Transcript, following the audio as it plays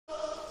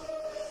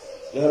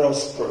Let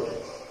us pray.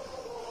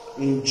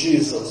 In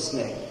Jesus'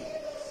 name.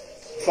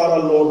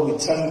 Father, Lord, we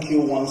thank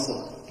you once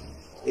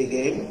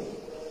again,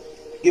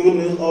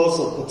 giving us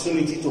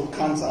opportunity to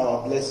count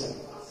our blessing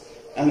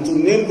and to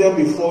name them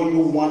before you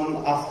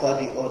one after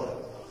the other.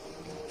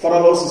 Father,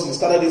 Lord, since we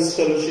started this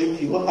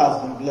fellowship, you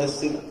have been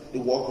blessing the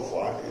work of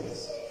our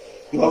hands.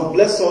 You have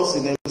blessed us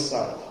in every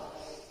side.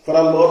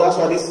 Father, Lord, that's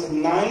why this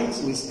night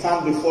we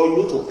stand before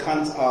you to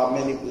count our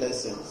many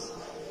blessings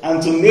and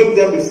to name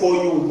them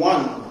before you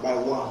one by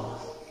one.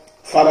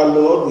 Father,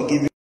 Lord, we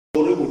give you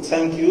glory. We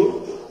thank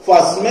you for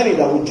as many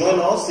that will join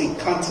us in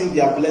counting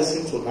their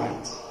blessing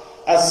tonight.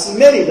 As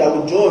many that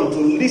will join to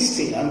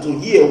listen and to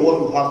hear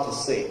what you have to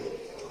say.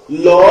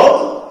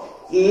 Lord,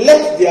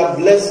 let their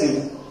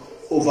blessing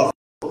overflow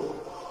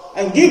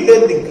and give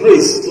them the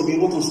grace to be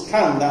able to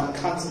stand and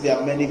count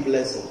their many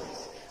blessings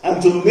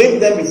and to name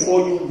them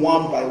before you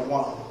one by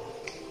one.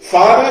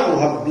 Father, you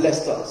have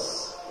blessed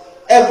us.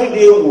 Every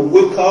day we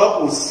wake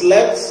up, we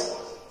slept,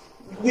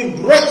 we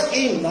breathe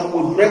in and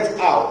we breathe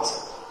out.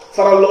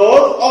 Father,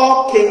 Lord,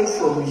 all came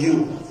from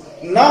you.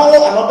 Now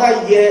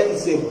another year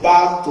is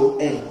about to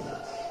end.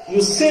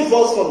 You saved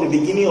us from the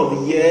beginning of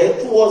the year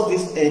towards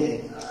this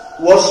ending.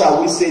 What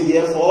shall we say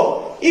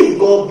therefore? If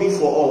God be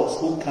for us,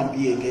 who can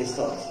be against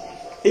us?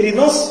 He did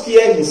not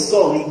spare his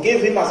son. He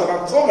gave him as an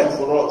atonement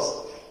for us.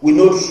 We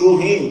know through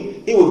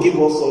him, he will give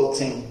us all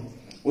things.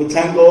 We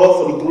thank God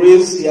for the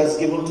grace he has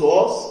given to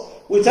us.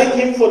 We thank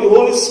him for the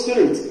Holy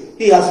Spirit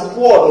he has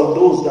poured on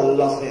those that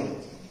love him.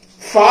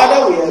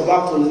 Father, we are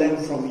about to learn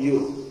from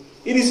you.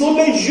 It is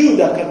only you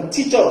that can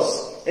teach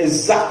us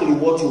exactly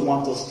what you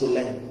want us to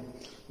learn.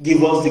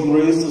 Give us the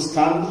grace to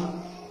stand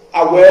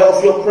aware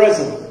of your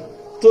presence,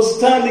 to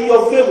stand in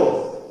your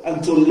favor,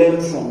 and to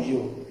learn from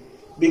you.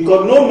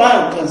 Because no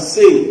man can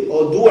say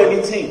or do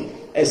anything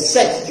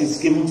except it is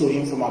given to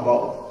him from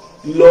above.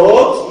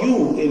 Lord, you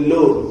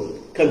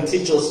alone can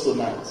teach us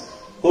tonight.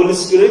 Holy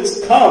Spirit,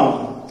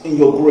 come in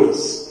your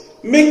grace.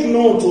 Make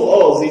known to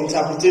us the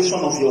interpretation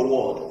of your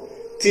word.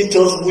 Teach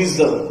us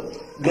wisdom.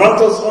 Grant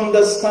us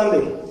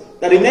understanding,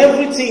 that in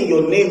everything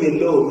your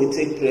name alone may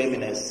take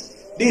preeminence.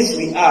 This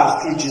we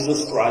ask through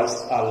Jesus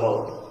Christ our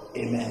Lord.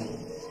 Amen.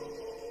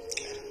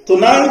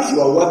 Tonight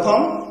you are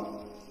welcome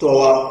to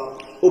our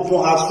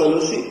Open House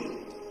Fellowship.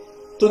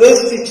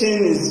 Today's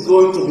teaching is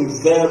going to be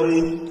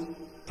very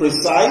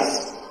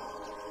precise,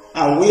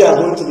 and we are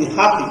going to be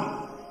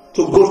happy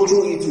to go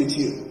through it with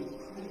you.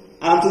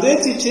 And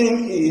today's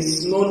teaching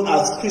is known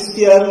as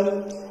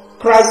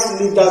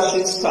Christ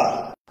Leadership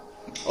Style.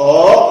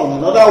 Or in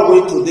another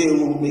way today,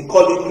 we may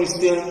call it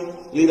Christian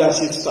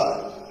Leadership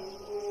Style.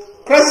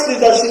 Christ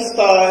Leadership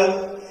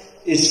Style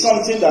is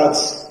something that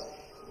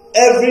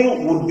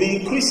every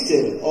would-be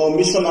Christian or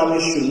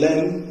missionary should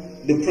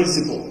learn the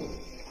principle.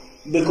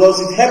 Because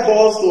it helps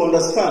us to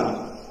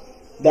understand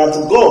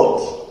that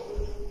God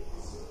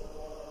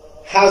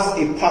has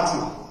a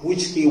pattern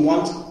which he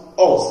wants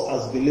us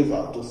as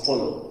believers to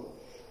follow.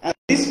 And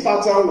this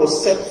pattern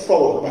was set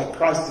forward by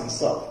Christ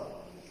himself.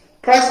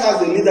 Christ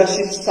has a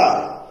leadership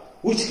style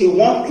which he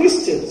wants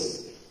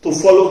Christians to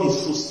follow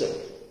his footsteps.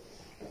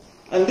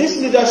 And these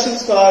leadership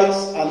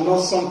styles are not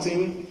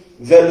something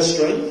very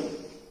strange.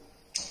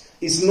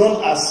 It's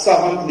known as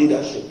servant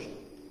leadership.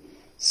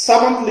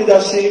 Servant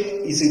leadership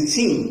is a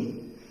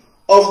term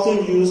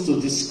often used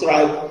to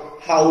describe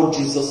how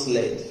Jesus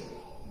led.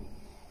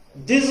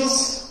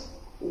 Jesus,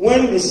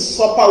 when the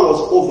supper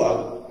was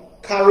over,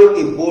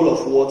 carried a bowl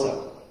of water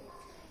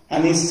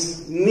and he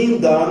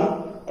kneeled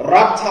down,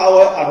 wrapped towel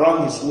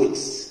around his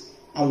waist,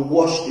 and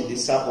washed the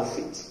disciples'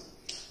 feet.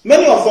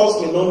 Many of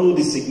us may not know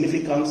the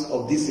significance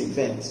of this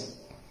event,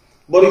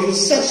 but if you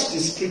search the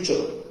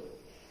scripture,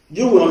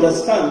 you will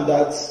understand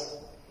that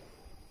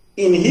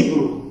in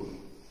Hebrew,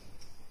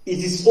 it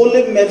is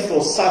only meant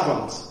for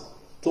servants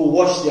to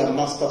wash their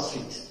master's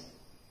feet.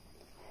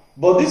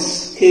 But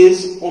this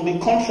case, on the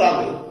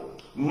contrary,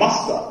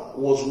 master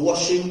was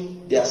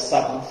washing their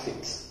servant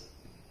feet.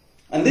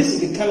 And this is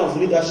the kind of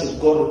leadership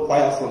God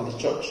requires from the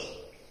church.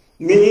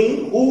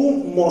 Meaning,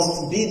 who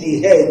must be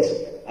the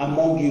head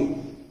among you?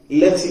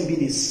 Let him be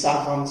the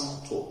servant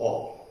to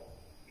all.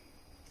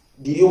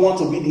 Do you want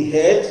to be the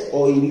head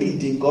or a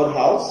lead in God's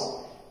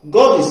house?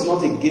 God is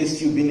not against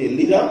you being a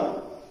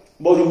leader,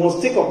 but you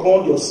must take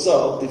upon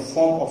yourself the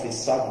form of a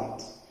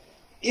servant.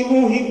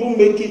 Even Hebrew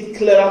make it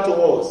clearer to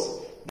us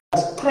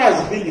that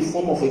Christ, being the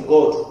form of a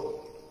God,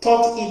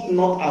 thought it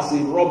not as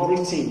a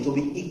robbery thing to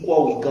be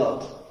equal with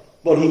God,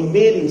 but he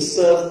made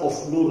himself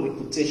of no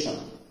reputation.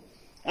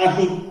 And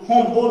he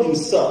humbled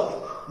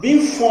himself.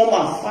 Being formed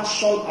and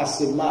fashioned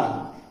as a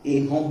man,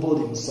 he humbled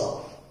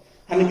himself.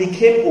 And he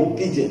became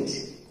obedient,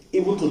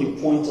 even to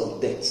the point of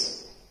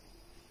death.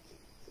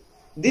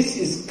 This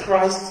is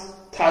Christ's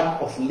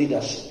type of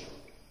leadership.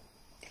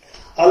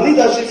 Our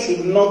leadership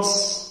should not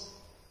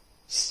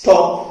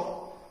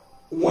stop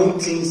when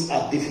things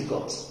are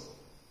difficult,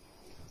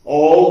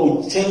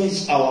 or we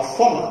change our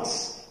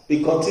formats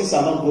because things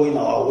are not going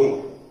our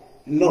way.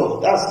 No,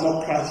 that's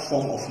not Christ's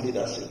form of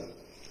leadership.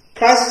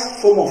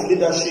 Christ's form of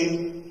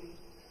leadership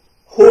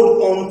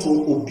hold on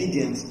to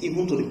obedience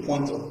even to the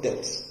point of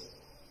death.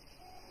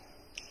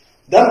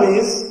 That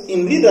means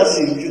in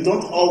leadership, you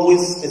don't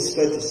always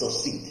expect to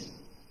succeed.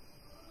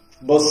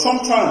 But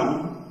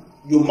sometimes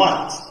you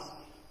might.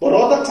 But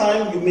other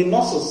times you may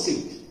not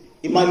succeed.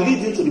 It might lead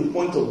you to the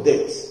point of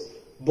death.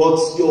 But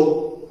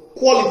your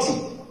quality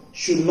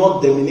should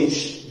not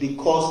diminish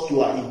because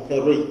you are in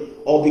peril,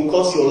 or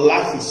because your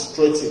life is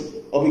threatened,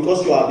 or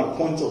because you are at the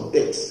point of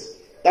death.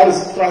 That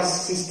is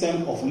Christ's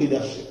system of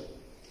leadership.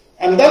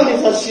 And that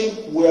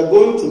leadership, we are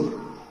going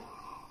to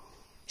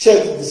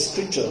check the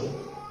scripture.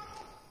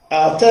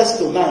 Our text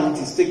tonight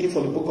is taken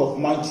from the book of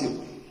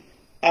Matthew.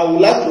 I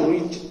would like to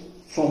read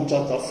from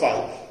chapter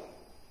 5.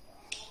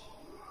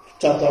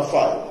 Chapter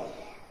 5.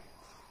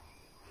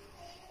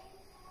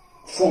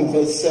 From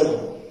verse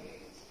 7.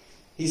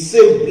 He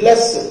said,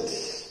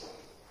 blessed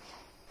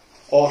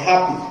or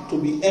happy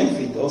to be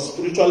envied or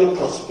spiritually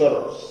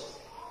prosperous,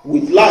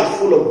 with life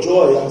full of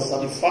joy and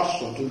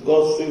satisfaction to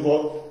God's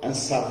favor and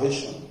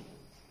salvation,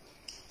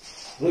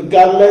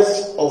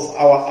 regardless of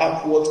our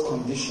outward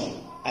condition,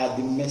 are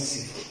the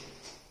merciful.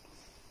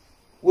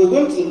 We're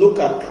going to look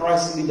at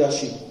Christ's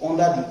leadership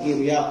under the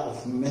area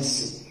of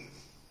mercy.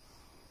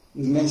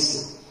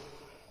 Mercy.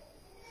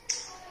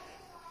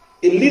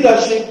 A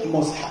leadership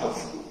must have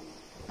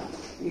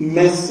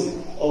mercy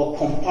or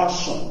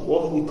compassion,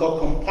 what we call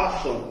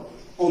compassion,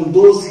 on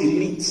those he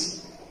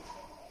leads.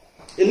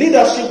 A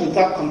leadership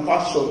without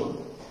compassion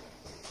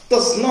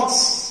does not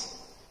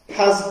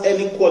have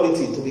any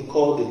quality to be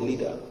called a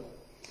leader.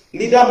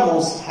 Leader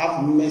must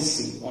have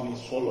mercy on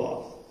his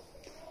followers.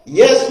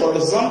 Yes, for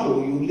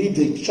example, you lead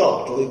a church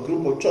or a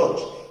group of church,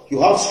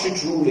 you have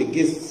strict rule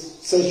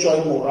against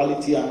sexual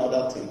immorality and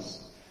other things.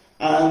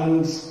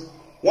 And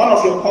one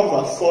of your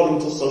converts fall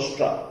into such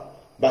trap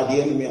by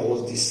the enemy and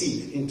was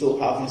deceived into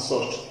having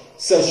such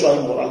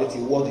sexual immorality.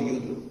 What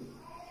do?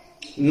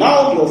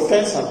 Now the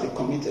offense has been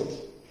committed.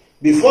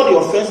 Before the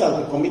offense has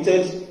been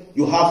committed,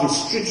 you have a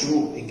strict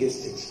rule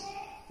against it.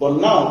 But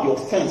now the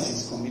offense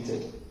is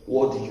committed.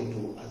 What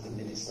do as the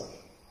minister?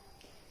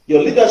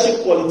 Your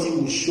leadership quality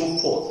will show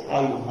forth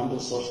how you handle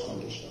such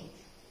condition.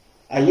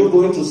 Are you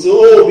going to say,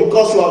 oh,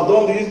 because you have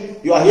done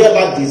this, you are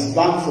hereby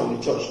disbanded from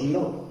the church?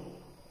 No.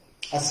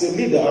 As a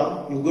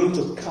leader, you're going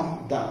to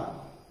calm down.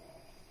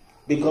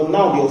 Because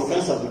now the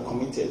offense has been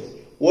committed.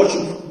 What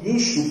you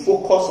should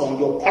focus on,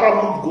 your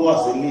paramount goal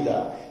as a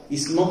leader,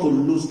 is not to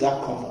lose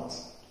that convert.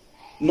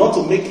 Not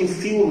to make him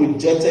feel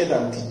rejected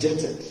and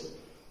dejected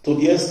to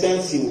the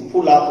extent he will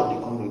pull out of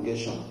the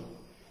congregation.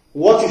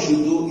 What you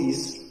should do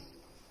is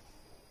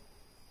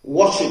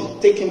watch him,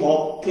 take him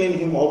up, clean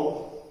him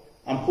up,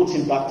 and put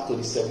him back to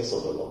the service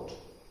of the Lord.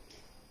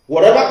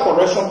 Whatever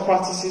correction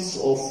practices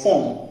or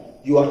form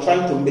you are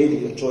trying to make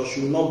in your church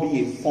should not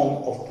be a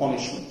form of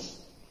punishment,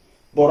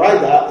 but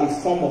rather a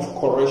form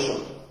of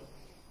correction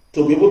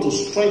to be able to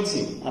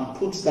strengthen and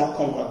put that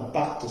convert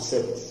back to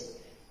service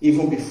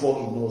even before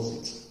he knows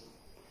it.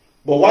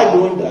 But while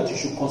doing that, you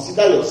should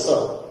consider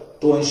yourself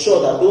to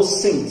ensure that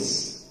those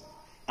sins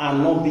are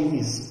not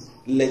being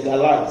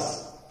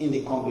legalized in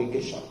the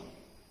congregation.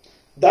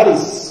 That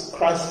is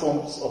Christ's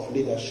forms of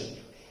leadership.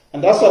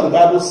 And that's why the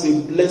Bible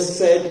says,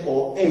 blessed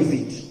or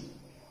envied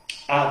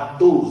are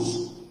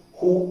those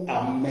who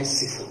are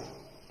merciful.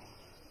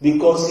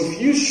 Because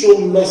if you show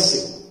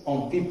mercy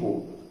on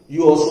people,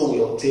 you also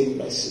will obtain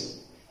mercy.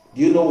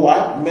 Do you know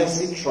why?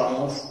 Mercy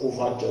triumphs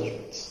over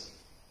judgment.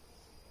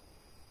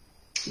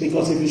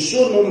 Because if you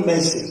show no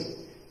mercy,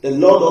 the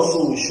Lord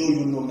also will show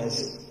you no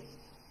mercy.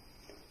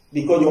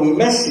 Because your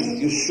mercy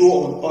you show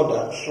on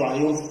others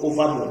triumph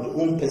over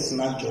your own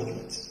personal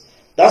judgment.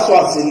 That's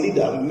why as a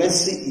leader,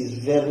 mercy is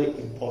very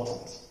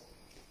important.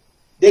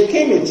 There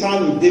came a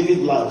time in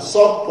David's life,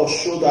 Saul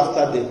pursued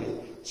after David,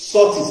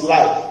 sought his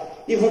life,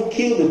 even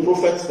killed the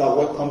prophets that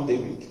welcomed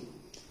David.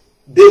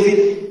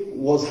 David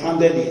was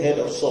handed the head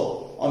of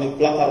Saul on a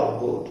platter of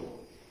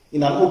gold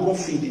in an open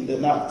field in the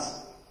night.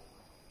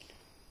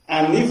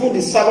 And even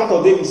the servant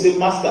of David said,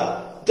 Master,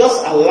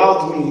 just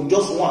allow me,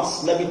 just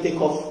once, let me take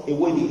off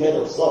away the head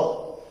of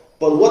Saul.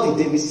 But what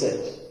did David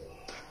say?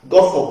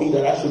 God forbid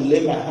that I should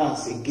lay my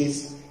hands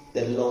against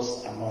the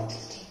Lord's anointed.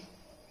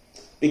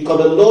 Because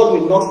the Lord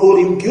will not hold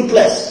him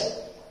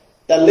guiltless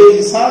that lays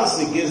his hands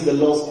against the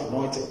Lord's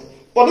anointed.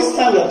 But this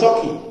time we are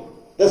talking,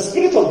 the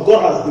Spirit of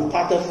God has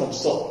departed from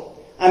Saul.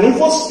 An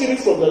evil spirit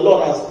from the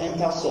Lord has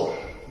entered Saul.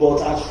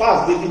 But as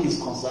far as David is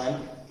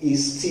concerned, he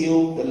is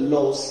still the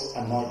Lord's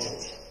anointed.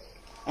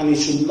 And he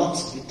should not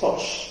be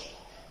touched.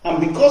 And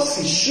because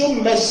he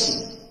showed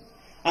mercy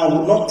and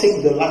would not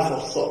take the life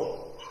of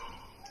Saul,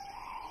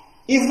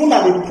 even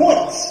at the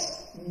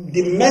point,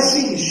 the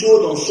mercy he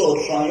showed on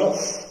Saul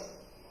triumphed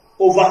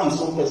over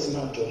his own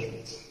personal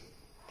judgment.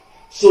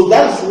 So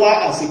that is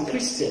why as a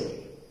Christian,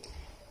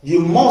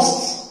 you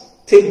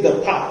must take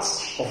the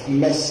path of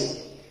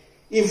mercy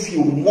if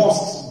you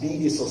must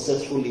be a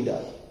successful leader.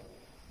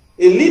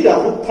 A leader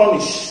who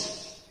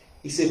punishes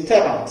is a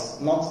tyrant,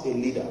 not a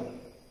leader.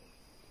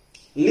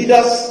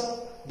 Leaders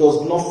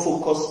does not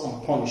focus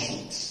on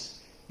punishment.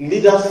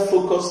 Leaders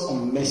focus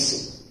on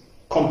mercy,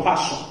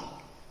 compassion,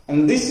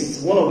 And this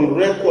is one of the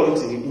rare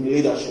qualities in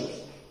leadership.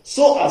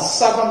 So as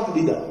servant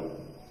leader,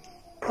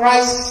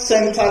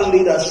 Christ-centered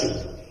leadership,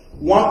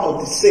 one of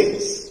the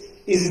saints,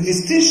 is the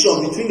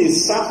distinction between a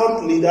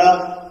servant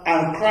leader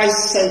and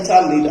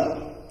Christ-centered leader.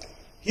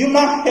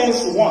 Humor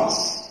hence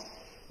once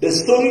the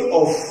story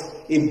of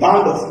a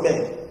band of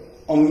men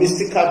on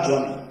mystical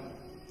journey.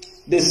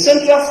 The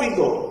central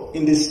figure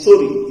in the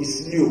story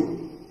is Leo,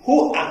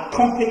 who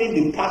accompanied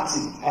the party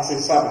as a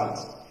servant.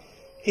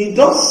 He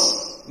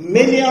does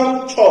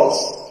menial chores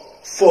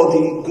for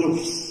the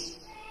groups,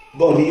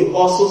 but he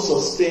also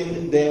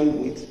sustained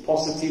them with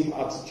positive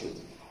attitude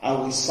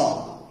and with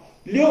song.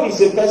 Leo is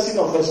a person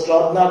of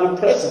extraordinary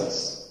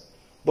presence,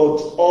 but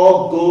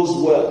all goes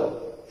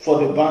well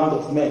for the band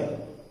of men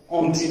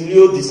until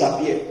Leo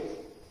disappeared,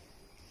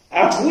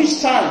 at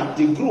which time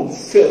the group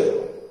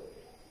fell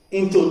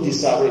into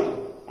disarray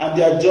and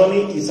their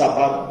journey is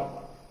abandoned,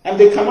 and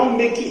they cannot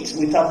make it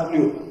without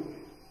Leo.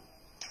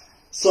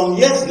 Some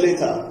years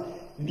later,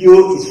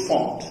 Leo is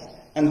formed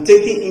and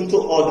taken into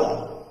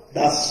order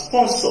that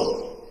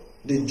sponsored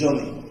the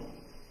journey.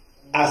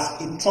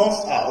 As it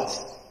turns out,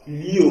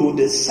 Leo,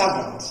 the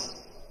servant,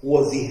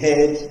 was the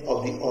head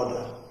of the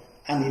order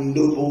and a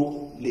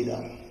noble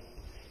leader.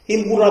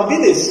 He would have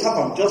been a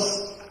servant.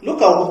 Just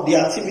look at the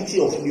activity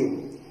of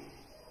Leo.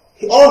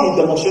 All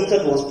he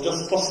demonstrated was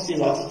just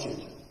positive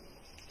attitude.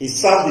 He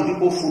served the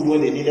people food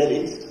when they needed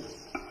it.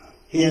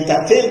 He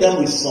entertained them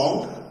with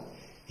song.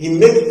 He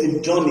made the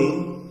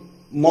journey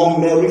more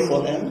merry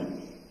for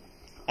them.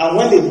 And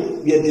when they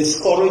were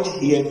discouraged,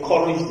 he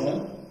encouraged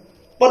them.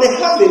 But they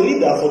have a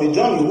leader for the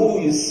journey who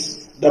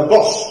is the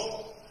boss,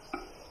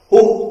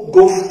 who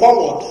goes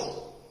forward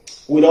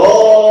with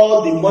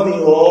all the money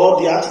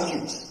or the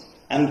attitude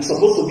and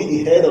supposed to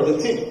be the head of the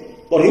team.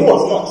 But he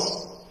was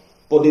not.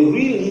 But the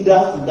real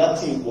leader in that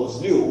team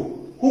was Leo,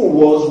 who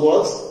was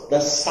what?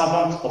 The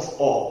servant of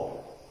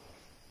all.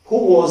 Who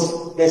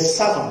was the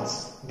servant,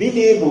 being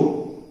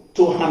able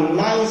to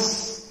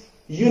harness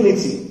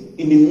unity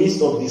in the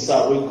midst of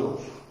disarray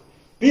group.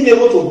 Being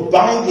able to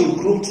bind a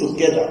group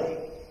together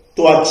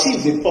to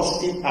achieve a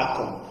positive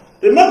outcome.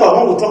 Remember,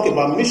 when we talk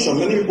about mission,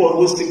 many people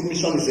always think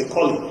mission is a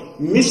calling.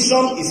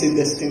 Mission is a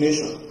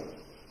destination.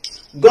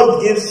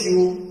 God gives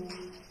you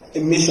a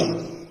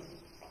mission.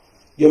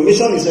 Your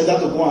mission is either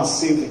to go and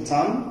save a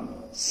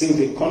town, save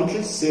a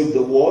country, save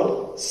the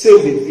world,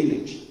 save a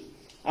village.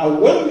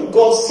 And when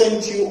God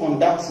sent you on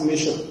that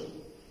mission,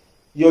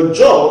 your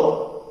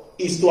job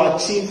is to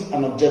achieve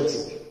an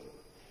objective.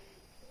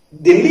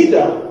 The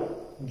leader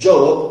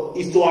job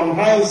is to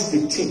harness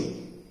the team.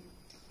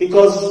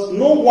 Because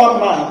no one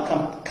man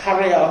can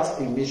carry out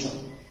a mission.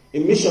 A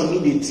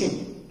mission needs a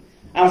team.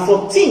 And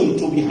for team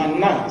to be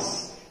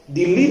harnessed,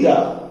 the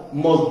leader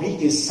must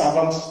be a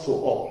servant to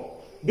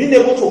all. Being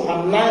able to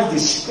harness the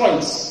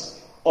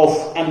strengths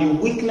of and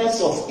the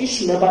weakness of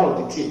each member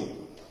of the team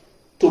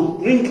to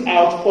bring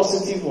out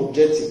positive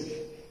objective.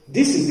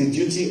 This is the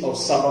duty of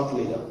servant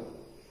leader.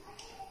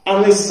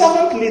 And a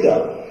servant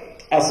leader,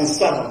 as a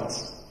servant,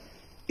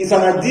 is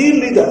an ideal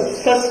leader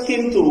first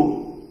came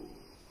to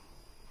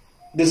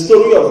the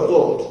story of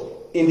God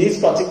in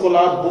this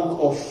particular book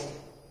of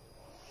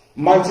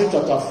Matthew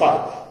chapter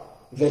 5,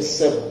 verse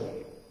 7.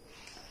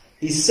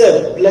 He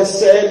said,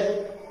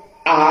 "Blessed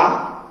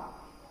are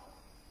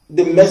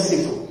the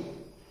merciful,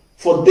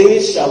 for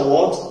they shall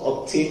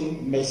what?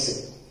 Obtain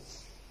mercy."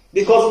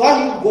 Because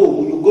while you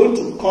go, you're going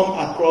to come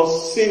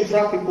across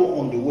several people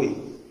on the way.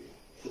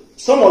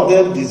 Some of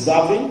them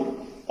deserving,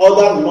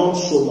 others not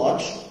so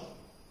much.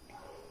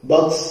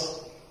 But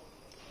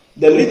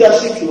the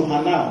leadership you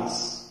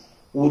harness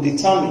will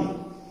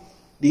determine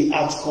the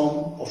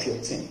outcome of your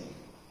team.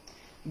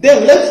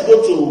 Then let's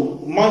go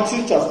to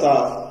Matthew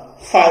chapter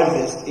 5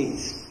 verse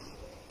 8,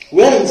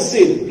 where he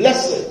said,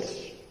 "Blessed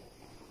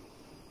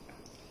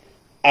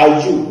are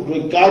you,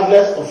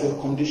 regardless of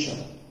your condition,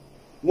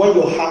 when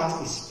your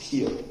heart is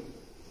pure.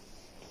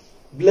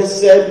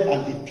 Blessed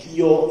are the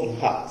pure in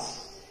heart,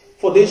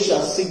 for they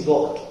shall see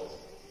God."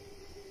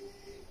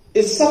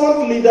 A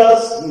servant leader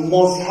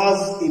must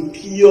have a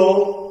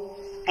pure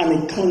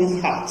and a clean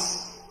heart.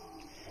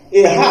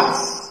 A heart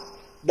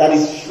that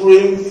is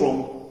free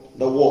from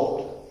the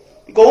world.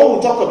 Because when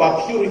we talk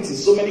about purity,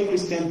 so many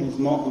Christians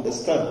do not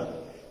understand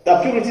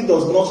that purity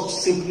does not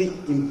simply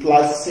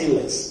imply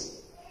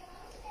sinless.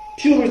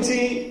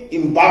 Purity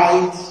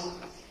imbies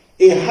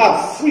a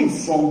heart free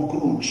from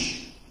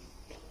grudge,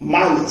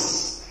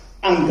 malice,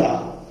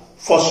 anger,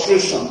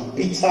 frustration,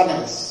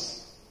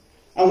 bitterness.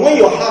 And when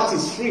your heart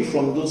is free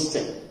from those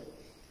things,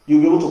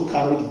 you'll be able to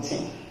carry the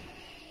team.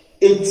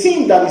 A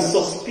team that is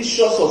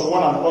suspicious of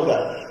one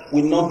another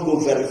will not go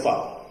very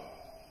far.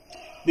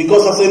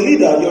 Because as a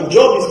leader, your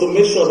job is to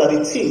make sure that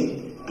the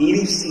team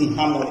lives in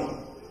harmony.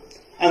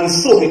 And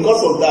so,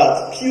 because of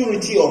that,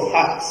 purity of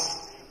heart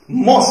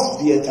must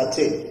be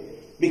entertained.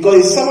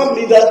 Because a servant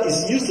leader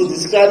is used to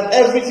describe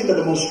everything that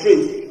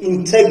demonstrates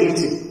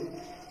integrity,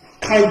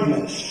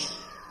 kindness,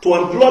 to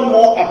employ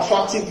more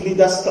attractive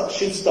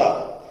leadership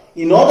style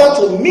in order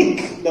to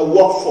make the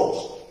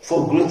workforce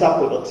for greater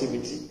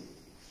productivity.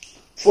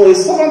 For a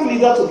servant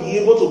leader to be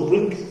able to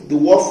bring the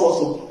workforce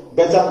to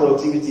better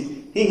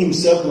productivity, he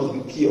himself must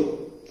be pure,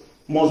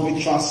 must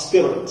be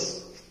transparent.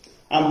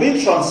 And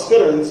being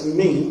transparent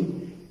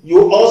means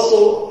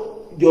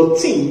your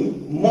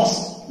team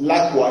must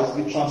likewise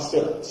be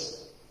transparent.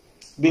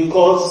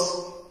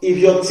 Because if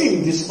your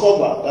team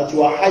discover that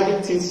you are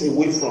hiding things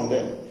away from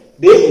them,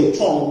 they in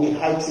turn will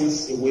hide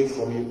things away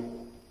from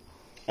you.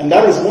 And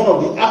that is one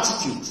of the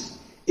attitudes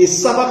a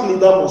servant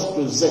leader must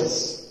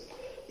possess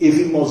if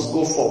he must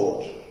go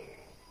forward.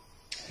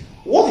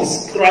 What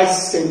is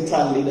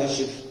Christ-centered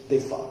leadership,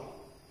 therefore?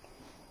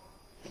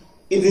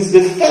 It is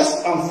the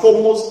first and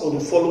foremost of the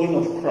following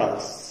of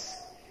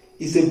Christ.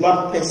 It's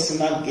about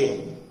personal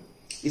gain.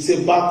 It's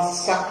about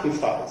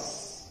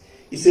sacrifice.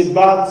 It's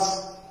about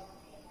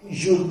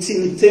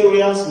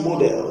utilitarian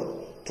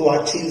model to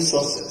achieve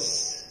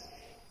success.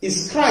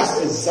 It's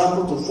Christ's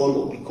example to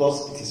follow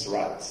because it is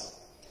right.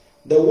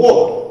 The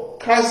word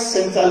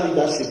Christ-centered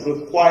leadership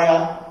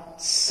requires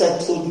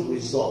settled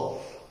resolve.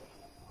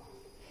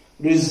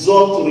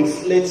 Resolve to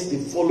reflect the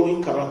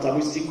following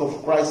characteristic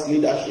of Christ's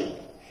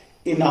leadership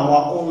in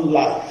our own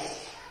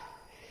life.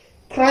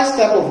 Christ's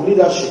type of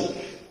leadership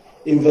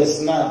in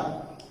verse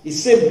 9, he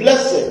said,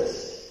 blessed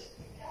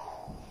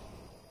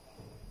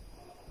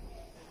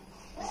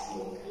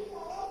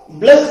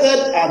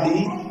are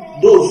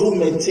those who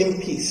maintain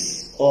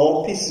peace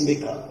or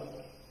peacemaker,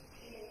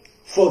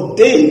 for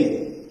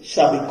they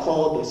shall be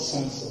called the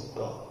sons of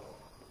God.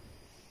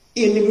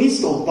 In the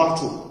midst of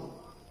battle,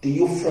 do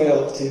you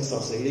fear things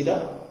as a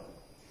leader?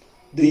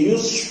 Do you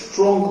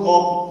strong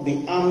up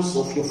the arms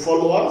of your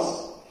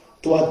followers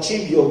to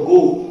achieve your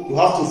goal? You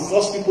have to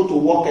force people to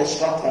work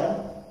extra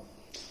time.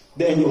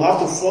 Then you have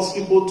to force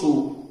people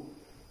to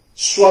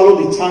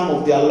swallow the time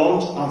of their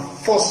lunch and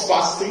force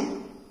fasting.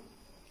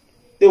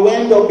 They will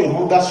end up in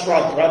hunger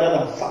strike rather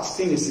than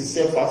fasting a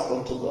sincere fast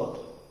unto God.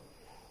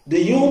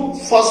 Do you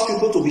force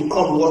people to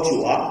become what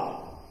you are?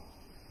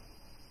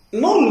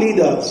 No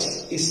leader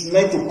is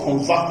meant to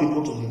convert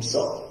people to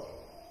himself.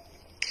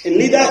 A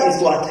leader is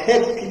to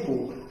help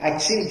people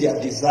achieve their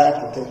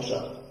desired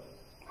potential.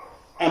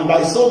 And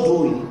by so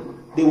doing,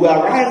 they will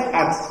arrive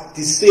at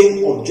the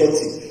same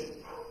objective,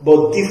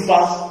 but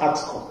different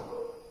outcome.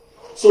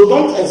 So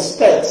don't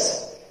expect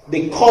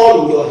the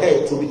call in your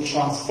head to be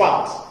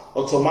transferred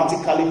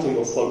automatically to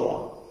your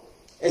follower.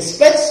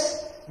 Expect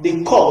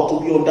the call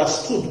to be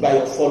understood by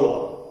your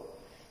follower.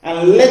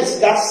 And let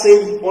that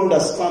same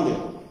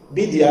understanding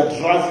be their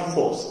driving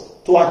force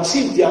to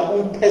achieve their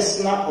own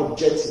personal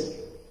objective.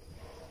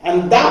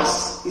 And that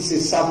is a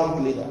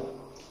servant leader.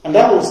 And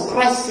that was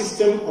Christ's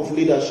system of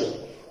leadership.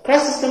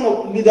 Christ's system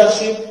of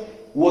leadership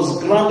was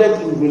grounded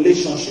in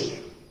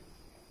relationship,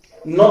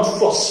 not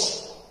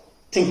force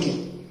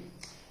thinking,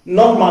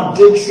 not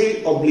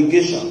mandatory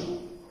obligation,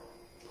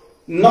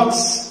 not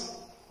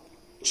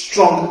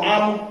strong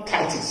arm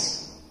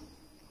tactics,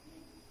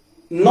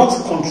 not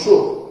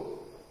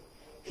control.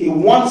 He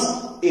wants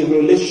a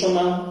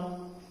relationship.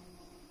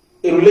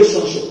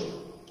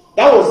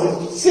 That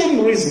was the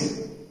same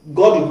reason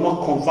God did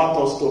not convert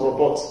us to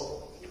robots.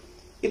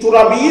 It would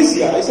have been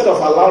easier, instead of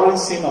allowing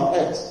sin on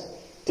earth,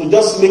 to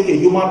just make a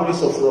human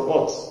race of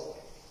robots.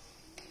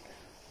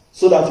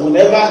 So that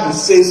whenever he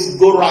says,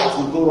 go right,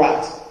 we go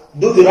right.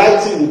 Do the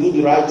right thing, we do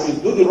the right thing.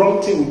 Do the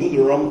wrong thing, we do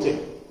the wrong thing.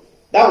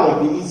 That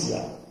would be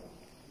easier.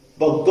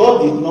 But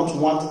God did not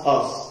want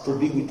us to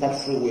be without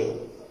free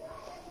will.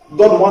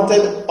 God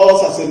wanted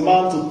us as a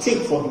man to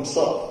think for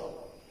himself.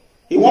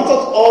 He wanted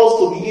us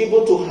to be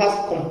able to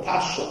have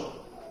compassion,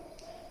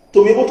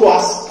 to be able to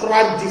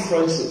ascribe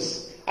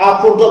differences.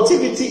 Our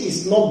productivity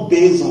is not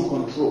based on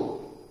control.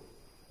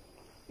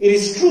 It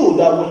is true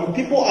that when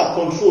people are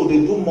controlled,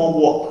 they do more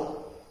work,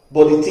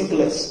 but they think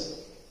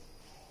less.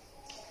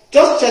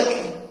 Just check,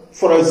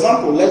 for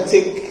example, let's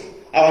take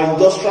our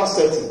industrial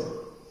setting,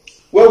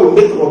 where we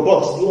make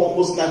robots do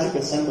almost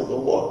 90% of the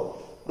work.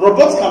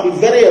 Robots can be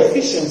very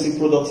efficient in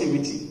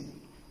productivity,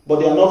 but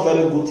they are not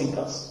very good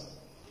thinkers.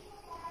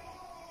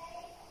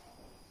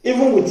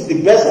 Even with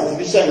the best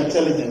artificial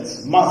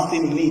intelligence, man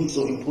still needs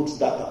to input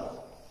data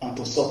and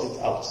to sort it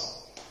out.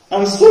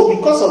 And so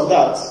because of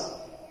that,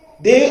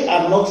 they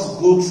are not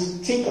good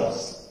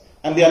thinkers,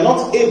 and they are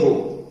not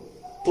able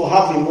to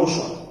have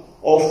emotion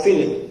or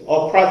feeling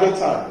or private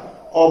time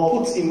or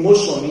put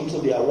emotion into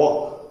their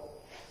work.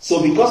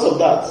 So because of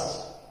that,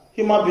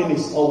 human being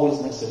is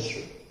always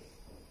necessary.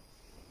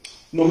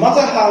 No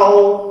matter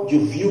how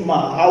you view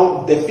man,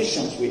 how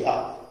deficient we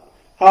are,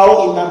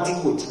 how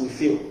inadequate we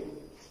feel,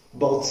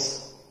 but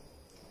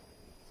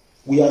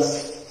we are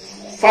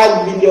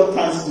 5 million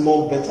times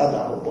more better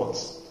than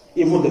robots,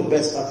 even the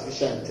best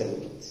artificial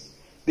intelligence.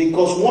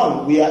 Because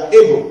one, we are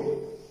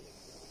able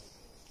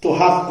to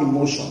have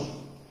emotion,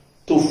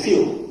 to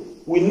feel.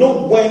 We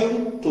know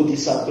when to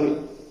disagree,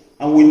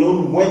 and we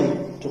know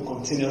when to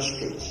continue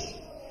straight.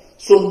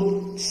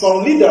 So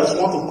some leaders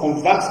want to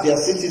convert their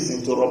citizens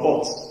into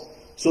robots,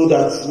 so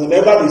that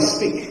whenever they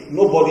speak,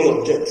 nobody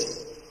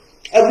objects.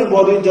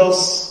 Everybody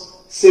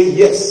just say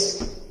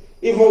yes,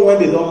 even when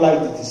they don't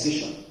like the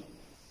decision.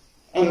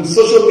 And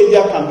social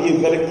media can be a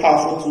very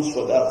powerful tool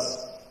for that.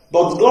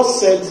 But God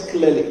said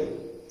clearly,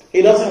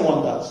 He doesn't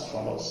want that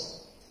from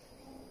us.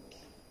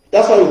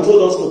 That's why He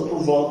told us to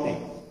prove all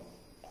things.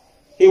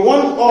 He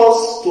wants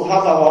us to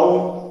have our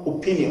own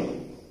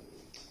opinion.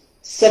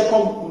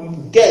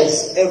 Second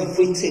guess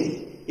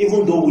everything,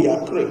 even though we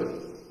agree.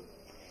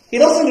 He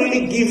doesn't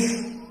really give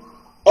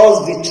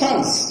us the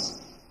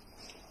chance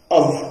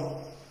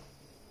of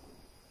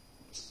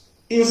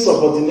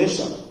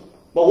insubordination.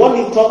 But what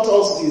He taught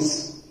us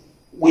is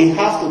we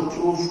have to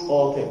prove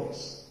all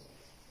things.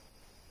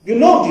 You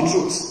know the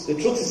truth. The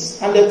truth is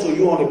handed to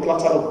you on a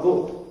platter of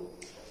gold.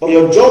 But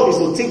your job is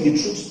to take the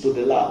truth to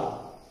the lab.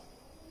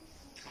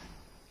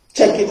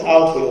 Check it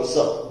out for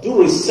yourself.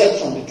 Do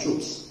research on the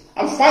truth.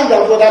 And find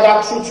out whether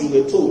that truth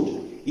you were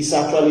told is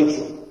actually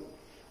true.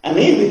 And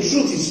if the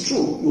truth is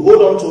true, you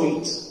hold on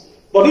to it.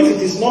 But if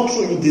it is not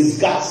true, you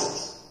disguise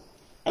it.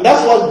 And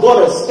that's what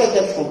God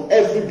expected from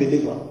every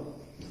believer.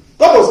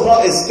 God does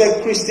not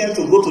expect Christians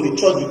to go to the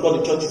church because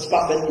the church is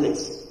perfect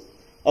place.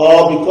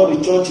 Or because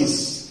the church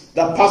is,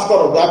 the pastor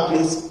of that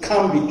place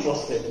can be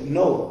trusted.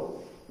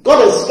 No.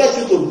 God expects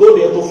you to go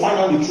there to find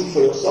out the truth for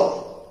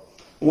yourself.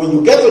 When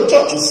you get to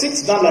church, you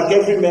sit down like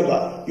every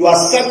member. You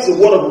accept the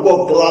word of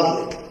God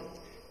gladly.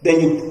 Then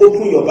you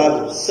open your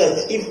Bible,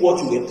 search if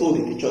what you were told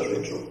in the church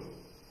were true.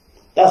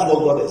 That's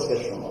what God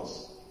expects from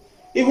us.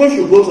 Even if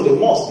you go to the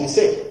mosque, they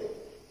say,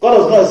 God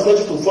does not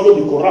expect you to follow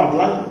the Quran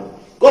blindly.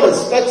 God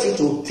expects you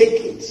to take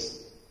it,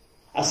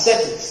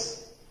 accept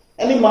it.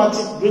 Any man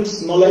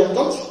brings knowledge,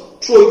 don't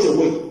throw it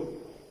away.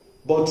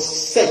 But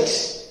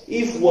search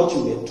if what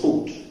you were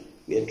told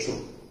were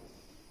true.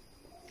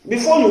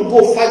 Before you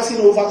go fighting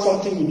over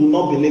something you do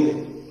not believe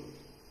in,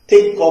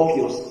 take up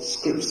your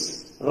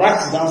scripts,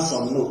 write down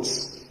some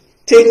notes,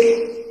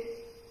 take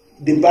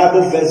the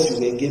Bible verse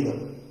you were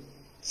given,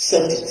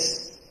 set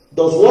it.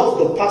 Does what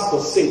the pastor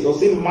say,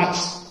 does it match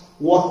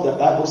what the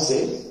Bible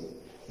says?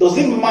 Does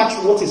it match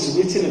what is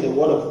written in the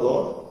Word of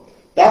God?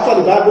 That's why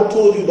the Bible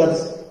told you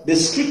that the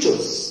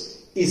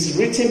scriptures is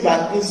written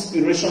by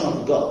inspiration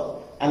of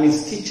God and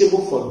is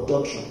teachable for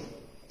doctrine,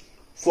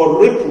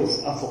 for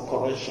reproof, and for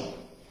correction,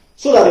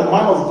 so that the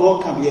man of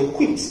God can be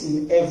equipped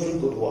in every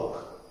good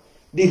work.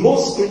 The whole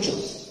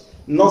scriptures,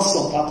 not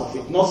some part of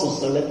it, not some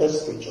selected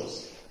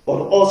scriptures, but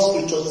all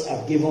scriptures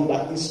are given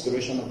by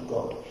inspiration of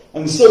God.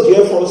 And so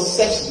therefore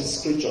search the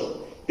scripture,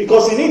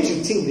 because in it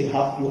you think you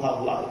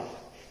have life.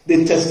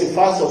 They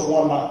testifies of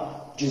one man,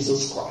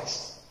 Jesus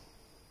Christ.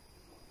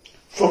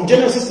 From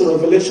Genesis to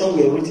Revelation,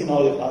 we are written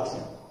all about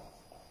him.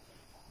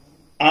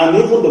 And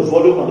even the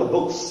volume of the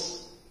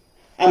books.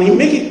 And he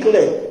make it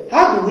clear,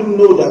 how do we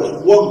know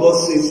that what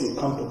God says will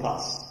come to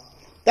pass?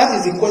 That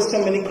is the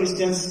question many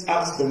Christians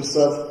ask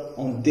themselves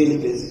on a daily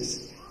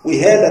basis. We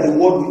heard that the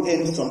world will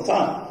end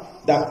sometime,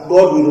 that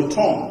God will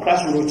return,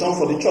 Christ will return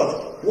for the church.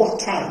 What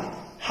time?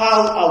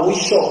 How are we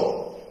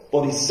sure?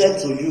 But he said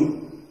to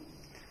you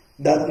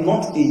that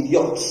not a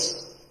yacht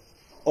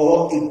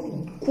or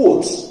a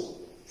quote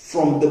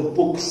from the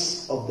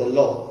books of the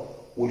law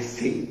will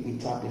fail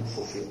without being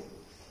fulfilled.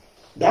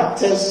 That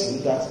tells you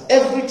that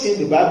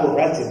everything the Bible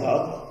writes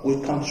about will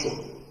come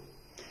true.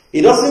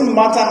 It doesn't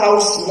matter how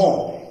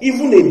small,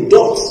 even a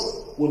dot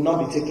will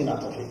not be taken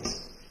out of it.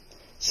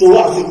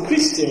 So as a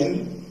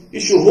Christian, you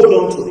should hold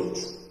on to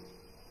it.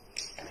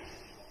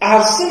 I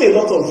have seen a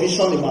lot of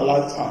vision in my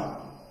lifetime.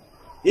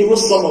 Even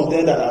some of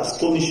them that are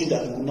astonishing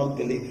that you will not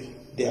believe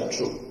they are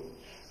true.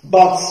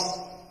 But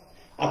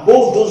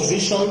above those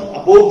visions,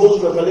 above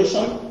those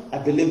revelations, I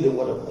believe the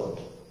Word of God.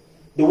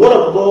 The Word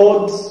of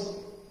God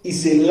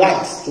is a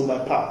light to my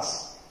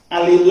path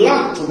and a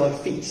lamp to my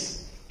feet,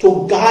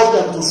 to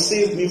guide and to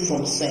save me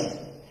from sin,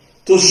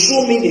 to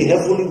show me the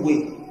heavenly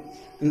way.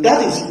 And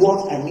that is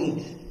what I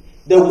need.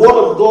 The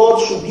Word of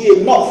God should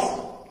be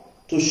enough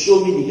to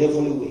show me the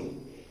heavenly way.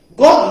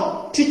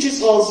 God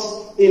teaches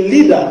us a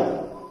leader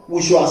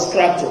we should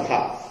ascribe to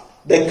have,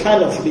 the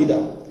kind of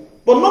leader.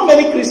 But not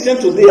many Christians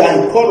today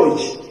are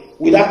encouraged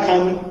with that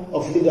kind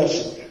of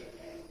leadership.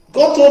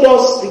 God told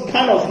us the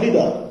kind of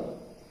leader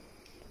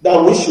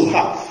that we should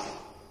have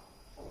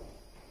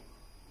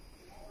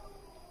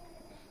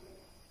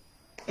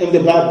in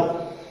the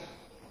Bible.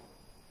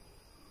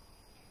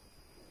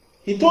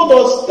 He told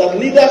us that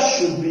leaders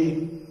should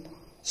be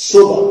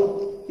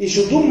sober. He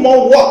should do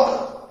more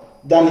work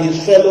than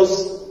his fellow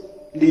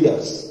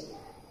leaders.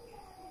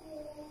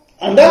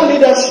 And that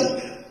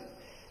leadership,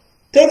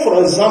 take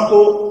for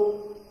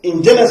example,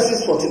 in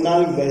Genesis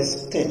 49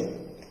 verse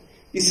 10.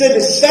 He said,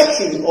 the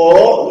scepter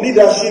or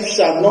leadership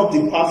shall not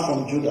depart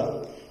from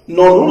Judah,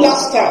 nor ruler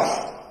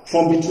staff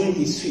from between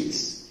his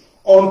feet,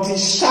 until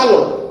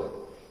Shalom,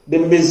 the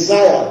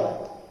Messiah,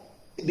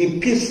 the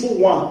peaceful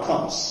one,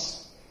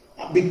 comes.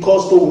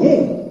 Because to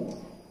whom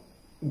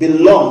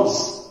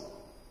belongs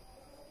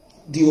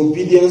the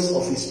obedience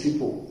of his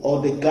people,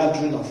 or the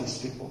gathering of his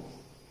people.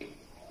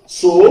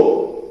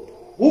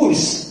 So, who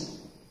is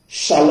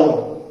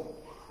Shalom?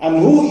 And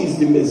who is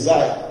the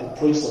Messiah, the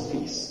Prince of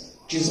Peace?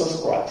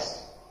 Jesus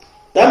Christ.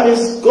 That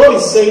means God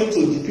is saying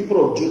to the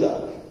people of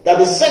Judah that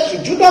the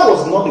secretary, Judah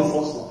was not the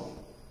firstborn.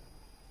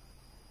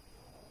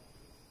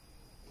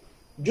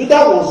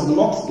 Judah was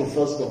not the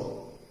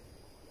firstborn,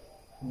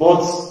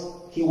 but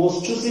he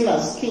was chosen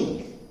as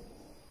king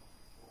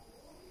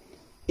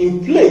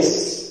in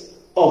place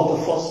of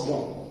the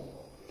firstborn.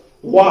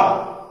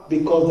 Why?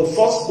 Because the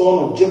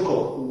firstborn of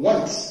Jacob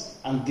went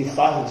and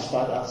defiled his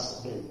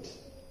father's bed.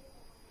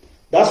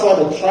 That's why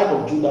the tribe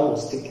of Judah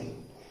was taken.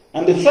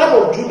 And the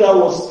tribe of Judah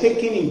was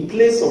taken in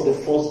place of the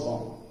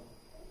firstborn.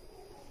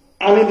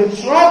 And in the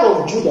tribe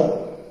of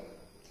Judah,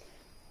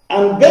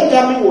 and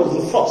Benjamin was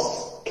the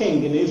first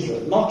king in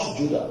Israel, not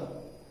Judah.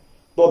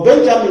 But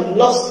Benjamin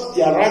lost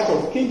their right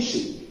of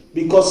kingship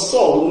because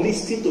Saul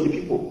listened to the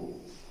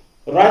people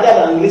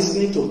rather than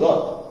listening to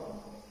God.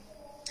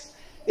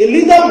 A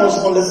leader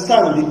must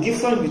understand the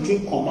difference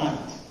between command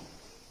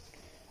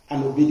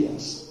and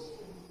obedience.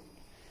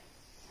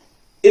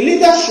 A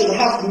leader should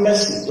have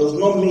mercy does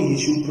not mean he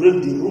should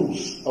break the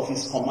rules of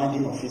his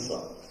commanding officer.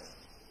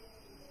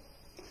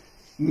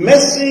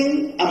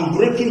 Mercy and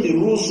breaking the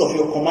rules of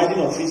your commanding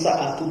officer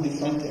are two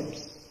different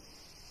things.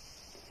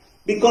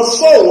 Because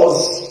Saul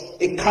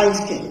was a kind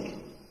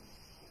king.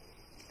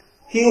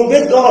 He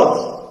obeyed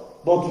God,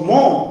 but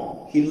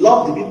more, he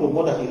loved the people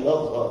more than he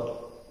loved God.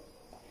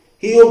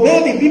 He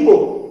obeyed the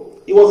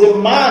people. He was a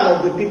man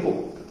of the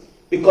people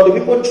because the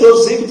people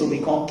chose him to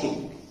become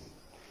king.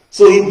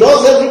 So he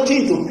does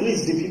everything to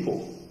please the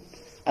people.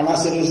 And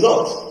as a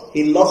result,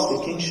 he lost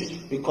the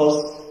kingship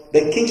because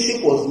the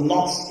kingship was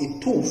not a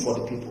tool for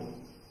the people.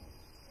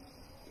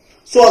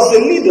 So as a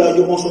leader,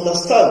 you must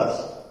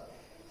understand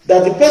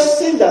that the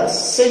person that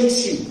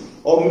sends you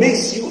or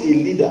makes you a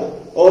leader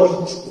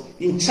or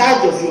in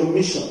charge of your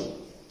mission,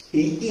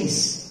 he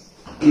is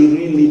a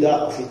real leader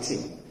of a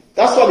team.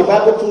 That's why the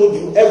Bible told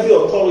you every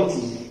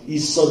authority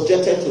is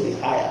subjected to the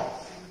higher.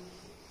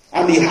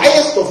 And the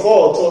highest of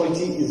all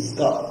authority is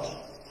God.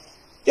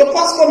 Your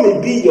pastor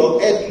may be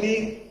your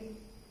earthly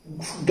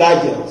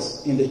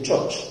guardians in the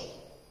church,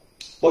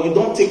 but you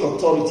don't take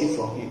authority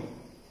from him.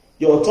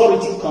 Your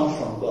authority comes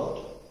from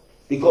God,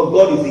 because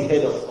God is the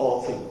head of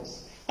all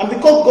things. And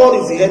because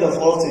God is the head of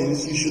all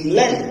things, you should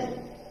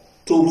learn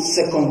to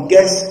second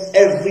guess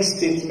every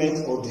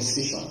statement or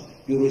decision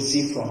you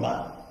receive from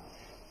man.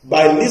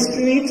 By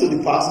listening to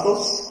the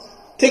pastors,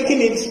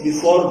 taking it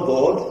before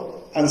God,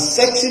 and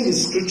searching the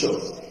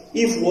scriptures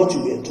if what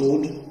you were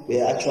told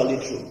were actually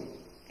true.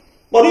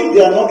 But if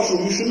they are not true,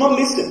 you should not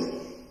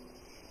listen.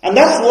 And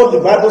that's what the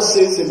Bible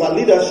says about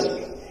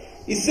leadership.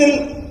 It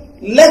says,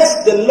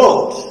 let the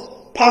Lord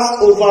pass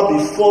over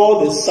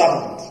before the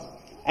servant,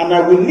 and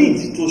I will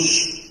lead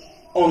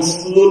on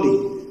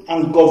slowly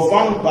and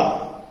govern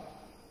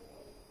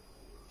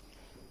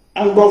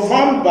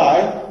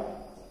by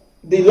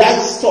the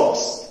livestock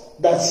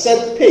that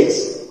set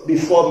pace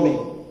before me,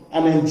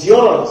 and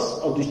endurance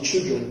of the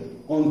children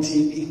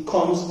until it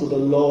comes to the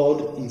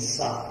Lord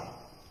inside.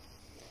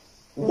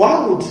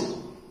 Why would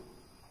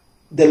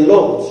the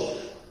Lord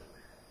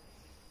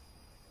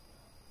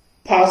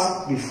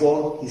pass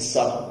before his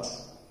servant?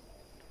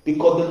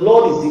 Because the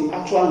Lord is the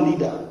actual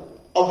leader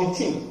of the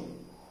team.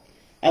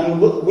 And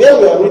where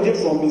we are reading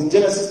from is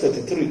Genesis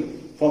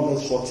 33, from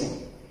verse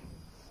 14.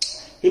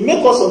 He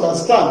makes us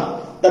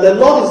understand that the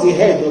Lord is the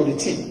head of the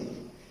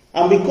team.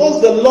 And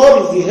because the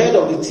Lord is the head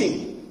of the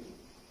team,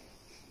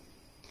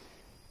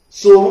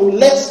 so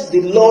let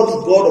the Lord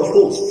God of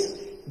hosts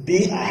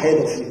be ahead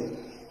of you.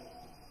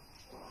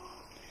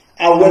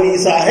 And when he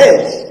is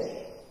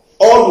ahead,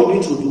 all you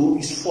need to do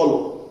is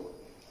follow.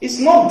 It's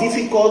not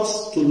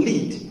difficult to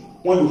lead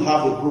when you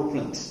have a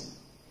blueprint.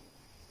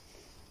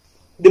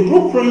 The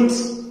blueprint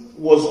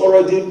was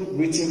already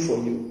written for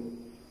you.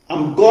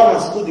 And God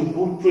has put the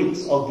blueprint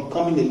of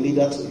becoming a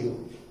leader to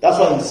you. That's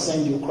why he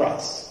sent you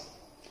Christ.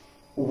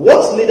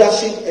 What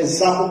leadership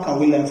example can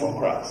we learn from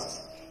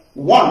Christ?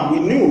 One, we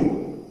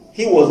knew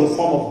he was the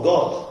form of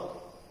God.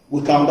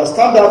 We can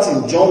understand that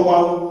in John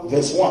 1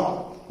 verse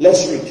 1.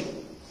 Let's read.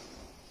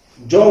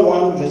 John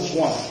 1 verse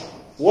 1.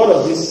 What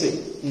does it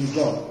say in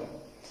John?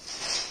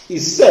 He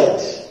said,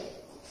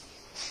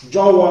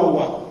 John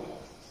 1:1.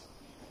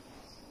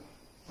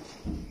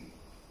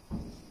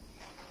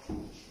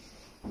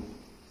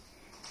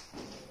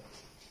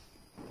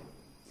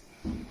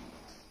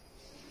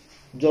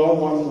 John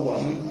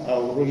 1:1,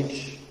 I'll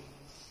read.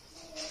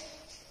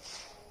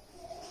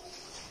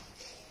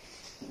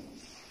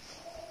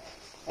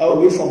 I'll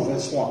read from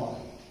verse 1.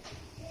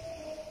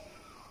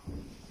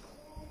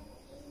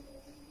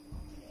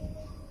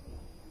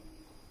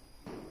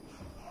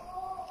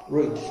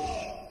 Read.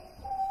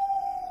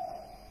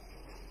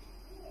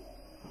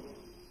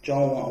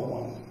 John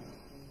 1:1.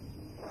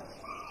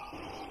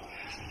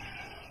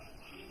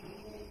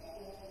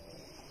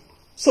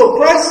 So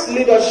Christ's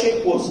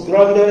leadership was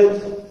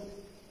grounded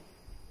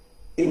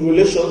in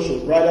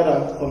relationship rather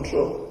than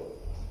control.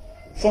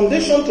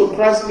 Foundation to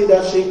Christ's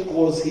leadership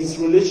was his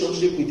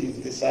relationship with his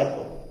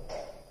disciple.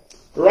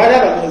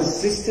 Rather than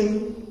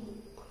exerting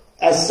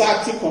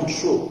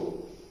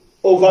control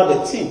over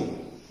the team,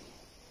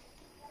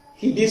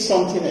 he did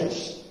something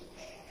else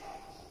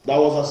that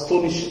was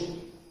astonishing.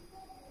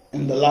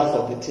 in the life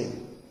of the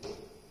team.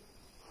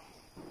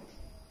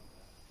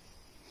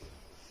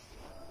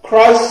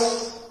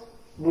 Christ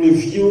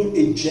revealed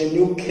a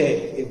genuine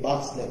care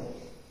about them.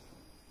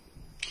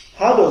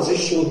 How does he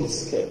show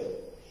his care?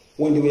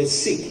 When they were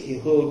sick, he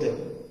healed them.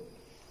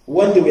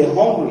 When they were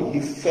hungry, he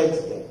fed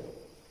them.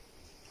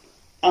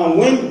 And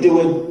when they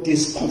were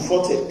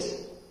discomforted,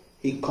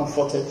 he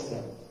comforted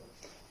them.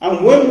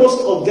 And when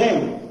most of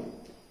them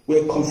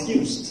were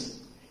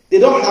confused, they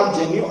don't have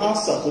genuine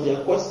answer to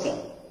their question,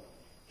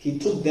 he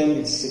took them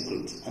in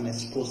secret and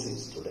exposed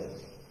it to them,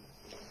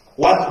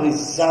 while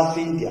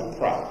preserving their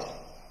pride.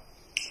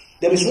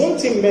 There is one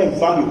thing men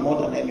value more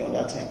than any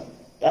other thing.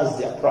 That's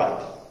their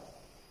pride.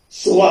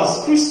 So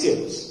as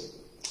Christians,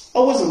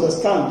 always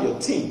understand your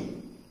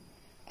team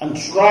and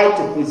try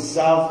to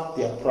preserve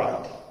their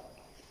pride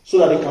so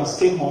that they can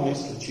stay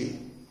honest with you.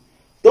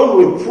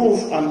 Don't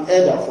reprove an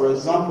elder, for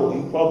example,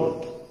 in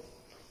public.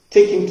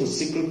 Take him to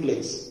secret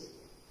place.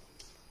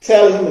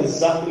 Tell him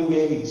exactly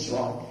where he is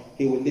wrong.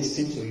 He will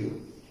listen to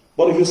you.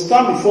 But if you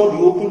stand before the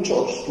open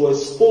church to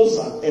expose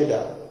an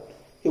elder,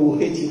 he will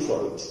hate you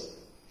for it.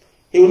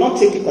 He will not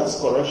take it as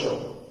correction.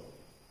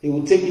 He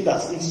will take it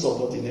as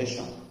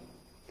insubordination.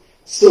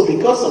 So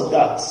because of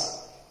that,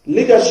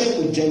 leadership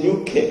with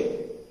genuine care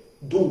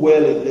do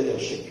well in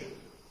leadership.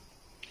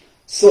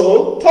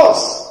 So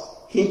thus,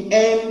 he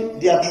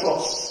earned their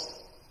trust.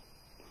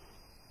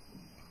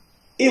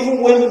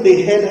 Even when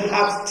they had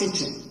hard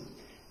teaching,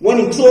 when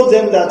he told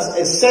them that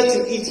except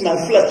you eat my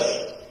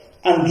flesh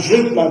and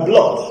drink my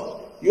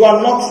blood, you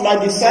are not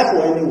my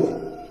disciple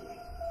anyway.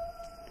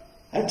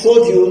 I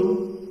told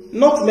you,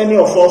 not many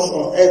of us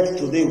on earth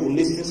today will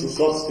listen to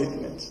such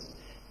statements,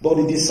 but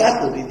the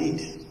disciples, they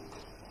did.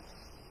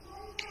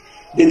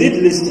 They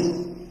did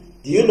listen.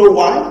 Do you know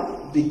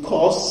why?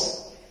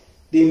 Because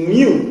they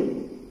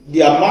knew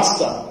their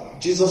master,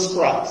 Jesus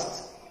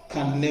Christ,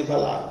 can never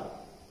lie.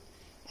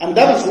 And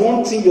that is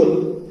one thing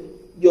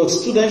your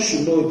students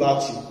should know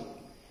about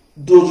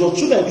you. Does your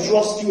children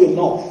trust you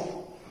enough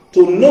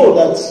to know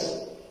that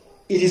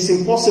it is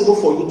impossible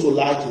for you to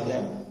lie to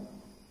them?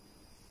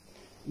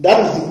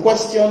 That is the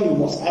question you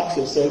must ask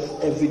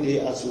yourself every day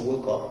as you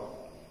wake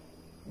up.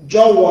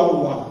 John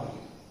 1:1.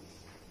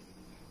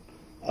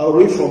 I'll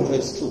read from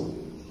verse 2.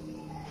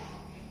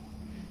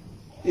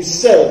 It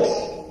said,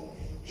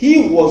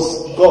 he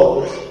was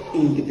God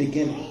in the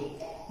beginning.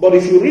 But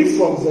if you read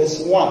from verse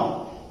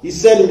 1, he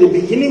said, in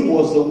the beginning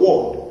was the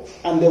Word,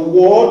 and the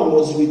Word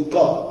was with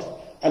God,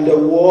 and the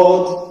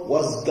Word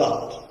was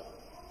God.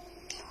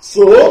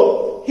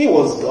 So, he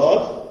was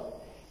God.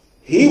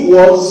 He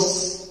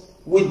was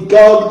with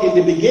God in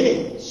the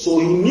beginning. So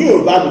he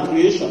knew about the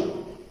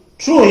creation.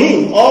 Through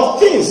him, all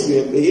things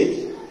were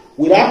made.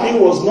 Without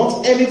him was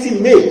not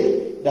anything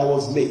made that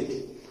was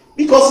made.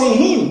 Because in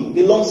him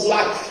belongs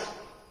life.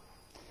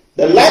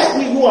 The life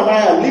you and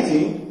I are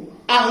living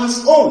are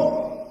his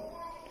own.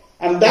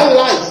 And that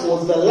life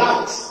was the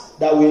light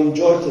that we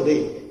enjoy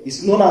today.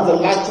 It's known as the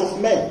light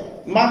of men,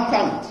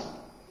 mankind.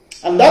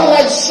 And that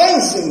light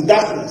shines in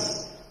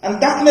darkness.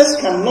 And darkness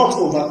cannot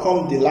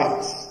overcome the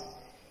light.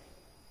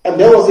 And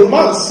there was a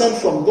man sent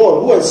from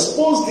God who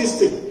exposed this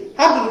thing.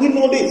 How did we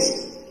know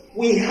this?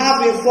 We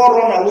have a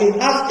forerunner, we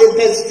have a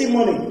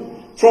testimony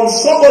from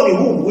somebody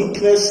who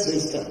witnessed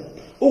this thing,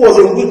 who was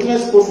a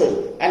witness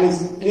prophet, and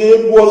his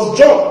name was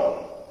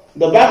John.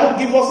 The Bible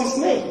gives us his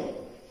name.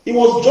 He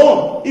was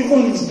John.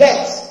 Even his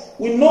birth,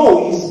 we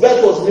know his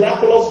birth was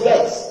miraculous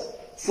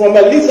birth from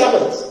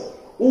Elizabeth,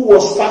 who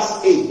was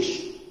past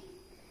age.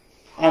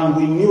 And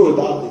we knew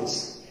about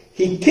this.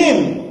 He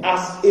came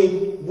as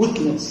a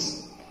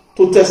witness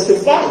to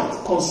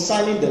testify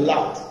concerning the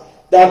light,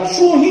 that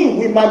through him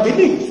we might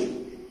believe.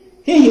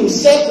 He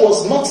himself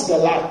was not the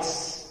light,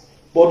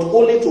 but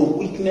only to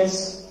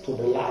witness to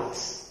the light.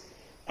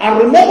 And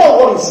remember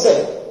what he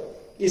said.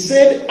 He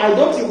said, I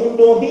don't even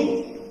know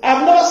him.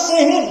 I've never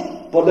seen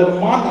him. But the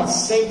man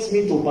has sent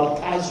me to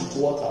baptize with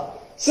water.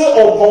 So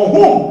upon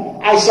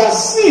whom I shall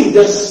see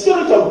the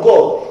Spirit of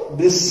God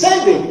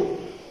descending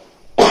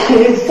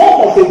in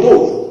form of a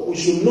dove. We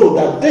should know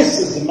that this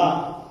is the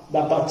man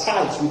that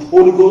baptized with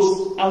Holy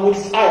Ghost and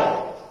with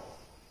fire.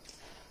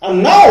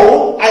 And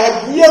now I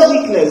have here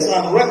witness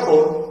and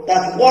record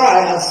that what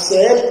I have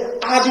said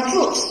are the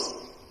truth.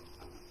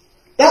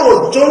 That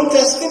was John's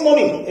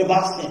testimony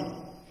about him.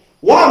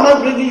 Why am I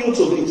bringing you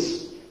to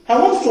this? I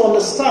want you to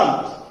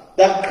understand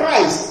that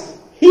Christ,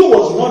 he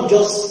was not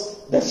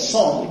just the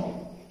Son.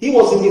 He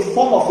was in the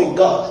form of a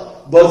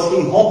God, but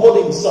he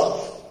humbled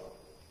himself.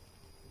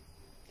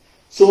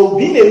 So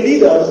being a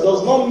leader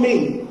does not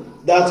mean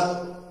that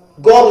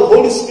God, the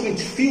Holy Spirit,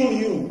 fill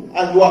you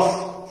and you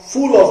are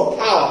full of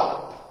power.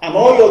 And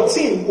all your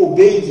team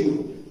obeyed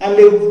you. And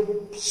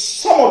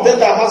some of them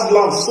that has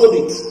land sold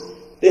it.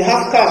 They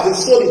have cars, they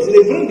sold it.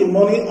 They bring the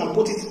money and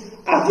put it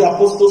at the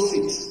apostles'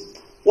 feet.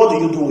 What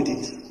do you do with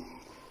it?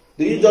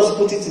 Do you just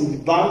put it in the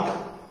bank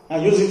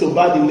and use it to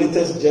buy the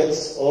latest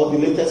jets or the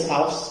latest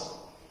house?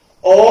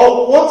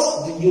 Or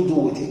what do you do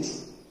with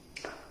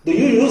it? Do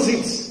you use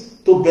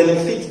it to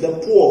benefit the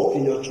poor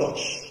in your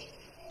church?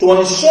 To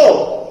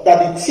ensure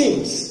that the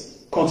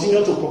teams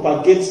continue to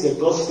propagate the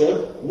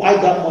gospel, why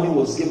that money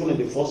was given in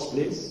the first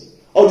place?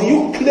 Or do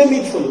you claim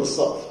it for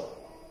yourself?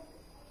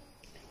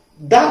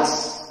 That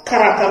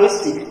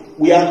characteristic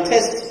will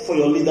attest for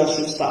your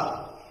leadership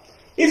style.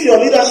 If your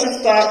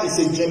leadership style is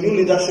a genuine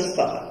leadership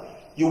style,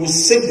 you will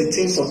seek the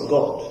things of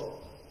God,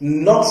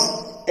 not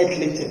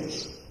earthly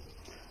things.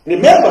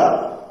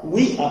 Remember,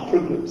 we are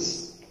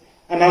pilgrims.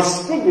 And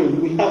as pilgrims,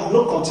 we have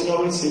no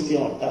continuing city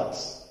on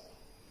earth.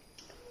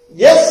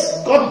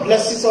 Yes, God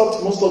blesses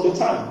us most of the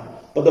time,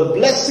 but the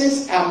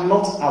blessings are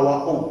not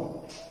our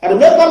own. I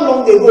remember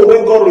long ago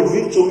when God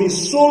revealed to me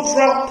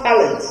several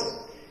talents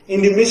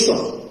in the mission.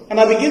 And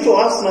I began to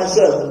ask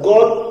myself,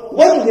 God,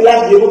 when will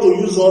I be able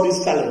to use all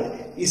these talents?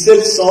 He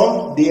said,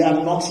 son, they are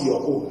not your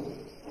own.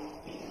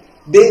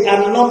 They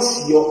are not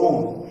your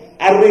own.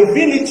 I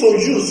reveal it to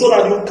you so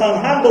that you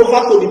can hand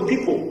over to the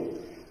people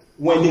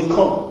when they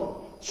come,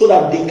 so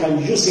that they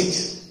can use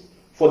it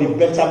for the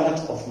betterment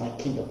of my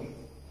kingdom.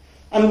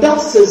 And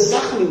that's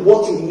exactly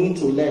what you need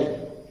to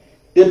learn.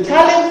 The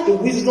talent, the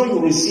wisdom you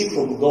receive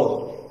from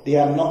God, they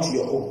are not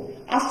your own.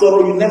 After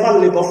all, you never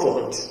labor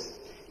for it.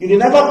 You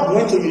never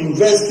went to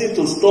university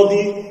to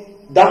study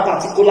that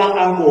particular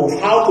angle of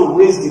how to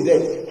raise the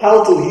dead,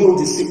 how to heal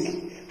the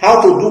sick,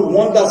 how to do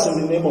wonders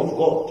in the name of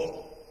God.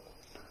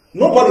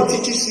 Nobody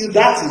teaches you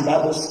that in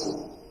Bible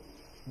school,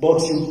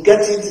 but you get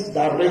it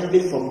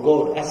directly from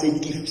God as a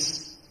gift.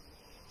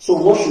 So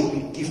what should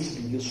the gift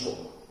be used for?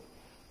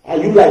 Are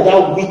you like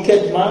that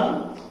wicked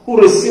man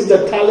who received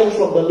the talent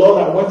from the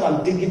Lord and went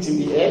and dig it in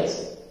the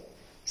earth,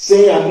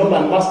 saying, I know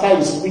my master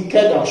is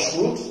wicked and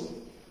shrewd,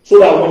 so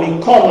that when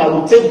he comes, I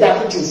will take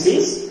that which he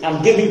says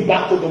and give it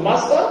back to the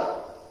master?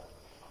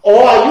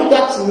 Or are you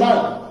that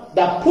man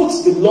that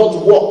puts the Lord's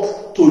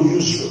work to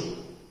use you?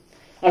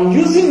 And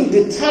using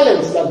the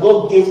talents that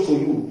God gave to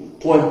you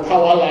to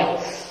empower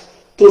life,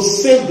 to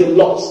save the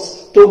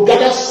lost, to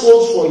gather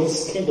souls for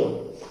his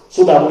kingdom,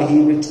 so that when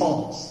he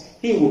returns,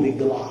 he will be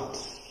glad.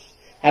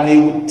 And he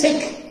will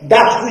take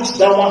that which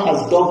that one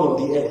has dug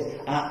on the earth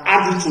and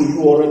add it to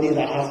you already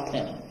that have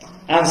 10.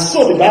 And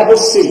so the Bible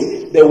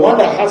says, the one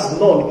that has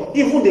none,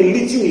 even the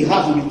little he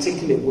has will be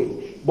taken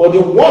away. But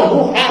the one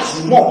who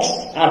has much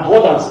and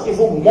abundance,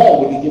 even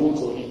more will be given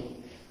to him.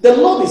 The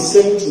Lord is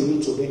saying to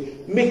you today,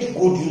 make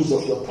good use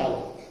of your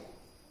talent.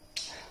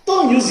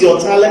 Don't use your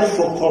talent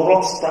for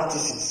corrupt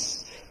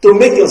practices, to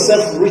make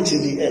yourself rich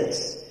in the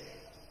earth.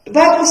 The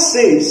Bible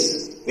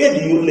says, where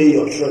do you lay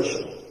your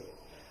treasure?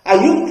 Are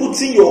you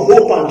putting your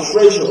hope and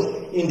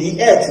treasure in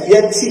the earth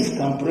where thief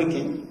can break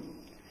in?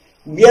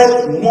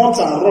 Where moth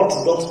and rot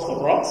doth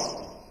corrupt?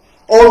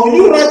 Or will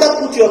you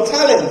rather put your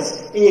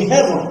talents in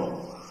heaven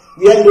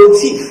where no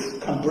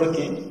thief can break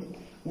in?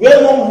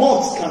 Where no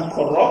moth can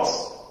corrupt?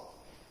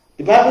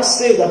 The Bible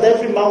says that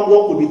every man's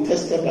work will be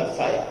tested by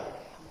fire.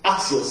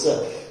 Ask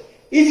yourself,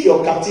 if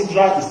your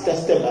cathedral is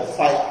tested by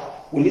fire,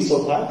 will it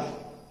survive?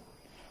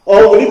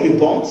 Or will it be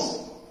burnt?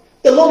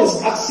 The Lord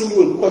is asking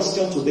you a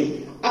question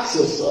today. Ask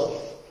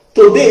yourself,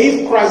 today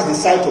if Christ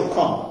decides to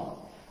come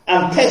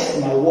and test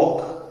my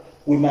work,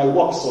 will my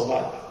work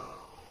survive?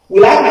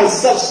 Will I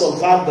myself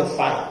survive the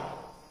fire?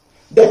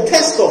 The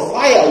test of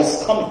fire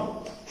is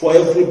coming for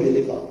every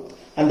believer.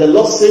 And the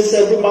Lord says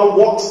every man's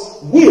works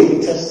will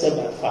be tested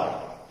by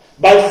fire.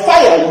 By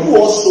fire you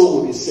also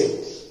will be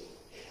saved.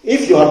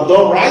 If you have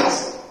done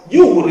right,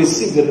 you will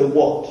receive the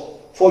reward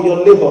for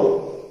your labor.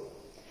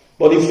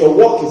 But if your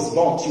work is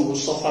burnt, you will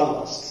suffer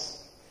loss.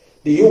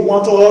 Do you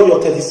want all your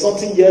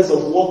 30-something years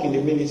of work in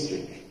the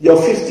ministry, your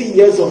 50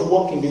 years of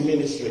work in the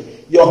ministry,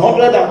 your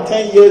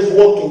 110 years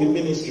work in the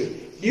ministry,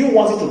 do you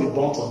want it to be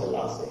burnt on the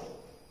last day?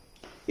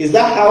 Is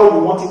that how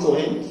you want it to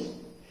end?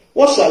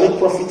 What shall it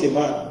profit a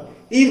man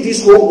if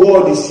this whole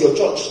world is your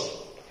church,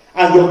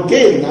 and your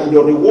gain and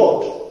your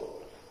reward,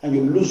 and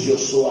you lose your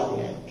soul at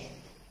the end?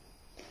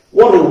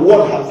 What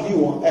reward have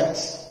you on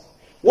earth?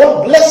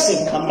 What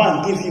blessing can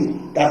man give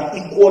you that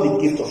equal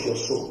the gift of your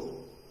soul?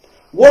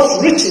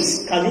 What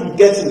riches can you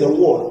get in the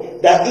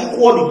world that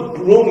equal the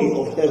glory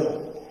of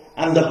heaven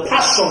and the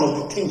passion of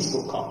the things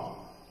to come?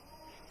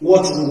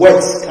 What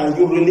wealth can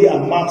you really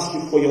amount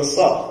to for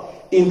yourself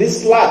in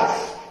this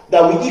life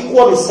that will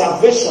equal the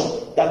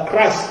salvation that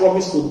Christ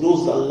promised to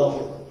those that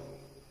love him?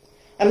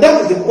 And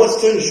that is the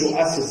question you should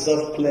ask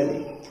yourself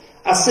clearly.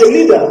 As a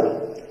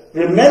leader,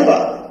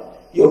 remember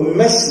your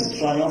mercy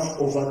triumphs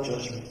over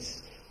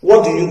judgment.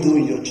 What do you do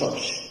in your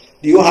church?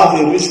 Do you have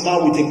a rich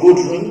man with a good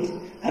ring?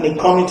 And he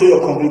come into your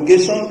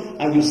congregation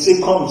and you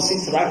say, come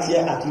sit right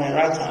here at my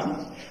right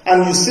hand.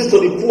 And you say to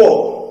the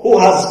poor who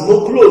has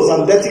no clothes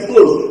and dirty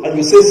clothes, and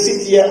you say,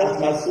 sit here at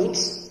my foot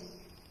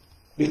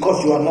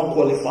because you are not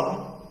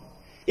qualified.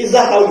 Is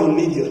that how you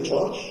lead your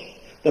church?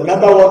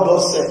 Remember what God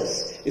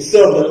says. He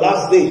said on the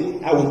last day,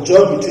 I will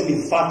judge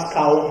between the fat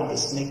cow and the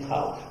snake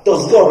cow.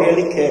 Does God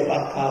really care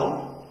about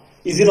cow?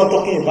 Is he not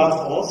talking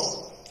about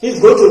us? He's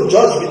going to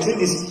judge between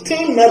the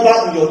stain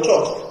member in your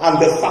church and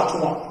the fat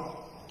one.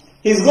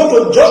 He's going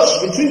to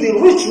judge between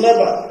the rich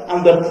member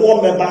and the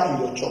poor member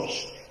in your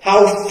church.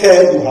 How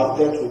fair you have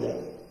dealt with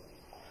them.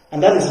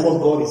 And that is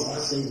what God is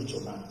asking you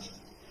tonight.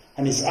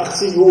 And He's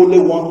asking you only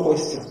one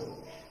question.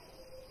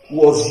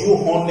 Was you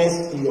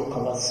honest in your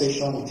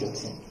conversation with your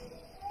team?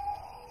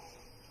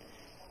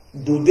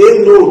 Do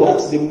they know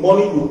that the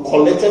money you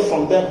collected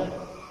from them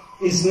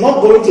is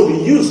not going to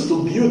be used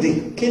to build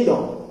the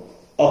kingdom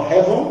of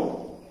heaven?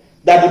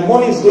 That the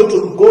money is going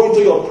to go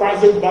into your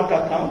private bank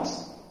account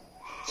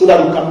so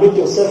that you can make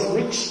yourself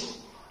rich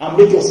and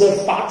make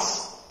yourself fat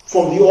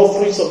from the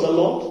offerings of the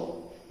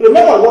Lord?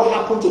 Remember what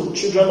happened to the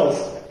children of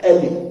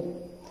Eli,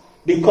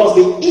 because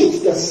they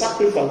ate the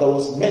sacrifice that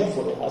was meant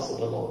for the house of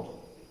the Lord.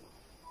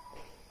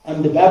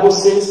 And the Bible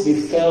says they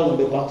fell in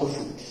the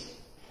battlefield.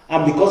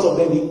 And because of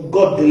them,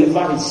 God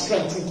delivered His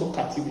strength into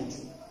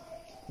captivity.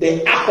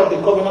 The ark of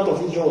the covenant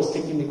of Israel was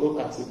taken into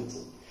captivity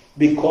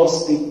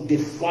because they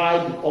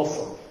defied the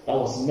offer that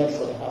was meant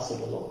for the house of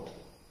the Lord.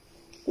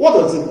 What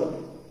does it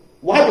mean?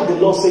 Why did the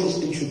Lord say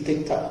you should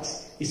take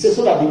tithes? He says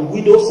so that the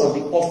widows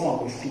and the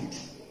orphan will feed.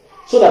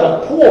 So that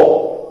the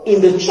poor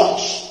in the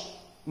church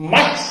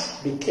might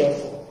be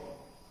careful.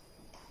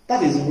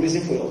 That is the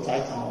reason for your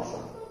tithe and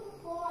offering.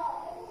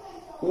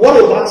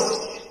 What about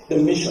the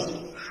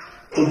mission?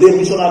 Today,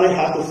 missionaries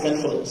have to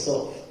fend for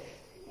themselves.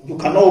 You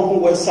cannot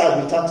open a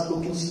website without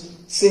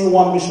seeing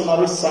one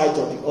missionary site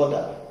or the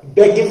other,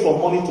 begging for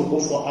money to go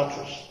for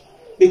outreach.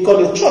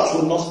 Because the church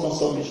will not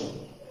sponsor mission.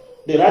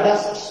 They rather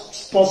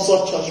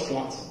sponsor church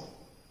planting.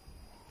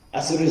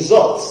 As a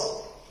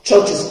result,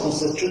 church is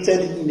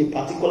concentrated in a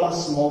particular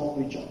small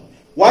region,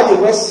 while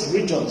the rest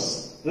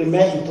regions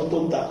remain in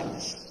total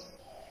darkness.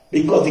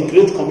 Because the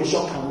Great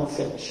Commission cannot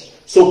finish.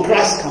 So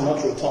Christ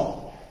cannot return.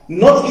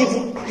 Not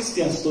even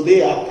Christians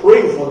today are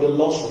praying for the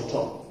Lord's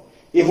return.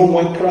 Even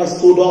when Christ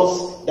told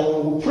us that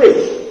when we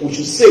pray, we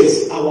should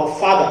say, Our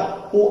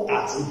Father who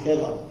art in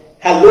heaven,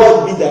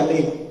 hallowed be thy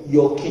name,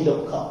 your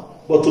kingdom come.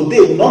 But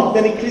today, not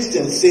many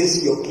Christians say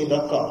your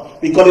kingdom come,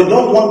 because they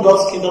don't want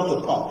God's kingdom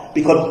to come,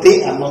 because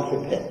they are not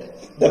prepared.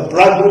 The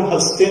bridegroom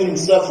has stained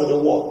himself with the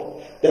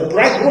world. The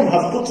bridegroom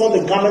has put on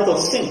the garment of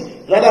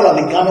sin, rather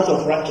than the garment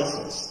of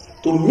righteousness,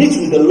 to meet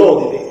with the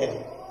Lord in the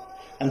air.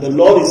 And the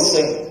Lord is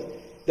saying,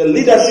 the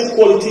leadership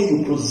quality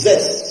you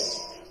possess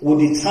will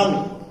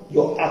determine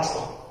your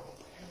outcome.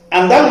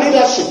 And that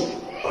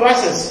leadership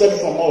Christ expects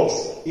from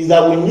us is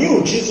that we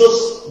knew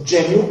Jesus'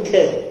 genuine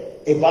care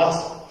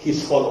about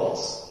His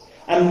followers.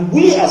 And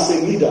we as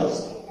a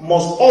leaders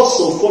must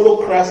also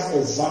follow Christ's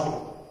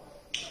example.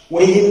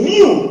 When He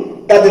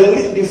knew that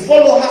the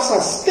followers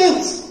are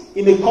stayed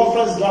in a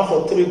conference ground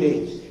for 3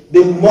 days,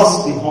 they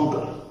must be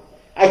hungry.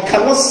 I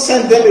cannot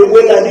send them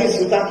away like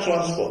this without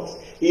transport.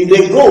 If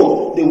they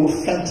go, they will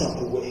faint on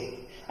the way.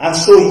 And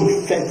so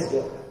He fed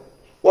them.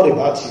 What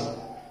about you?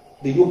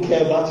 Do you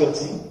care about your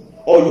team?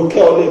 Or you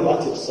care only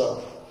about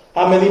yourself?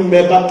 How many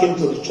members came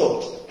to the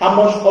church? How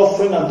much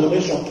offering and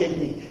donation came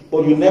in?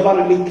 But you never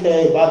really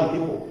care about the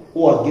people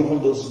who are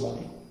given those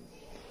money.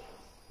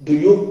 Do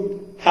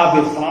you have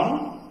a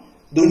farm?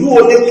 Do you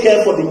only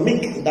care for the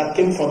milk that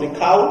came from the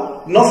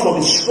cow, not for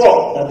the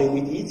straw that they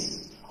will eat,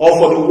 or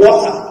for the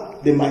water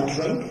they might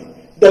drink?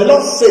 The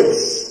Lord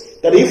says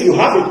that if you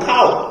have a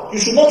cow, you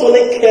should not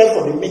only care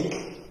for the milk,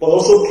 but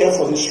also care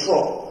for the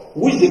straw,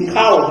 which the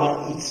cow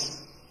might eat.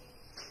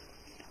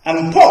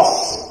 And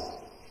thus,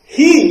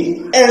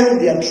 He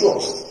earned their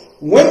trust.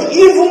 When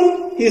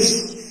even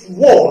His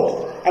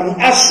word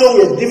and action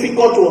were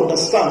difficult to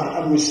understand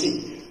and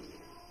receive,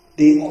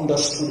 they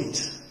understood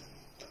it.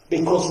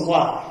 Because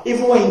why?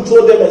 Even when He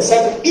told them and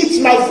said,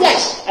 eat my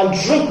flesh and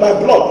drink my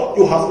blood,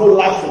 you have no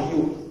life in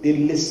you, they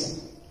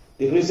listened.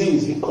 The reason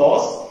is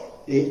because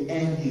they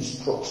earned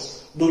His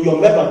trust. Do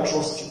your member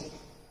trust you?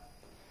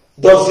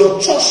 Does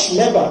your church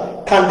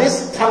member, can they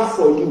stand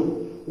for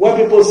you when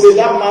people say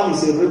that man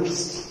is a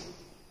rapist?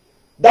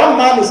 That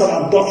man is an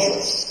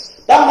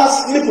adulteress. That man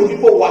sleep with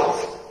people's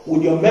wife.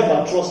 Will your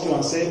member trust you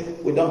and say,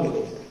 we don't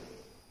believe it?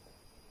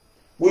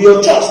 Will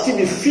your church still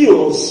be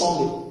filled on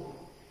Sunday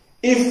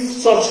if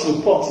such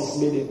report is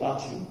made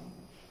about you?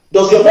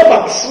 Does your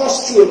member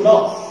trust you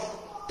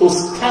enough to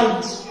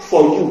stand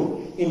for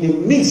you in the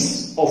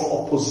midst of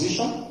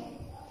opposition?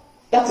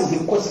 That is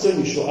the question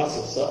you should ask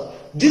yourself.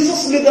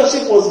 Jesus'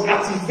 leadership was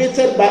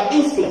activated by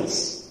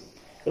influence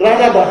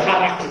rather than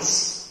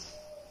hierarchies.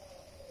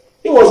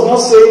 He was not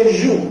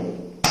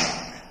saying,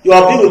 you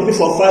have been with me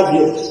for 5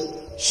 years,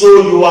 so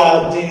you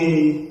are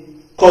the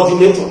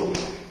coordinator.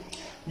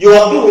 You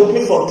have been with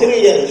me for 3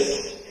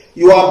 years,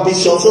 you are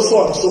bishop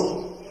so and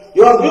so.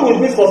 You have been with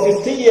me for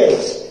 15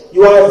 years,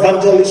 you are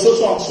evangelist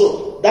so and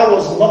so. That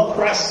was not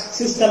Christ's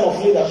system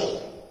of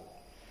leadership.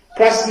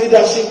 Christ's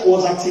leadership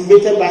was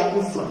activated by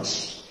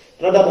influence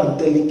rather than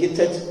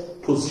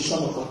delegated position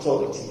of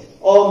authority.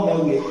 All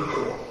men were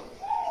equal.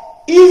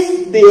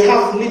 If they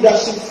have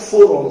leadership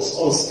forums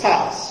or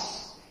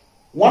stars,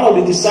 one of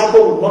the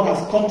disciples would not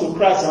have come to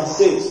Christ and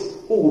said,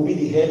 who will be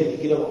the head in the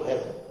kingdom of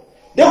heaven?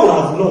 They would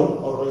have known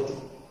already.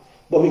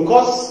 But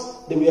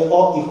because they were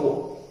all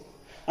equal,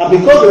 and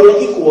because they were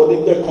equal,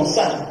 they were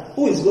concerned,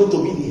 who is going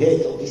to be the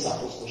head of this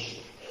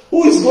apostleship?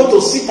 Who is going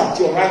to sit at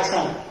your right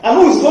hand? And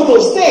who is going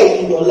to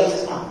stay in your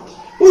left hand?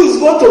 Who is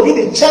going to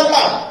be the chairman?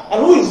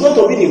 And who is going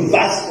to be the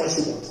vice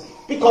president?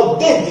 Because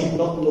they did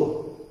not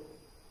know.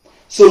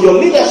 So your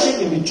leadership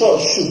in the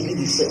church should be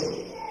the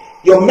same.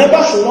 Your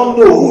members should not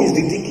know who is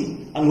the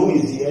deacon and who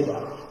is the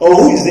elder, or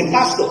who is the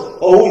pastor,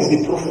 or who is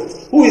the prophet,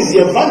 who is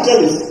the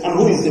evangelist, and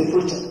who is the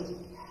preacher.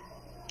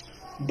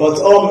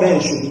 But all men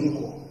should be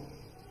equal,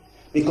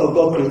 because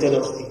God created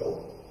us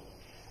equal.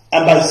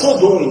 And by so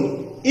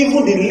doing,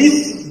 even the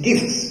least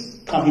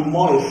gifts can be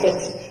more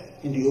effective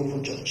in the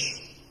open church.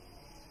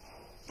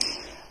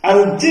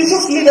 And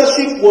Jesus'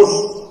 leadership was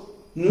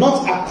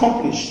not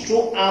accomplished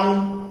through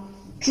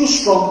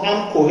strong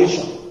arm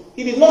cohesion.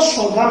 He did not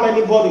strong arm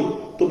anybody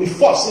to be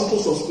forced into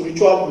some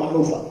spiritual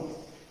maneuver.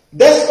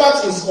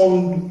 Despite his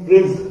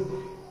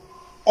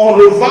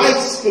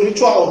unrevived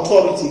spiritual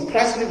authority,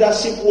 Christ's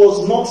leadership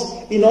was not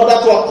in order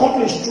to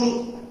accomplish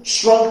through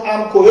strong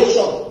arm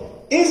cohesion.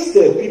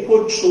 Instead,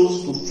 people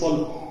chose to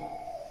follow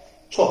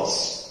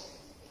choice.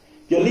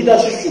 Your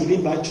leadership should be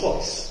by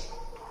choice.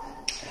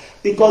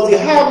 Because the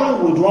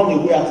hiring would run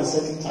away at a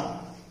certain time.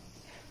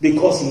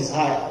 Because he is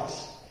hired.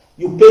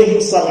 You pay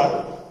him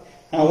salary.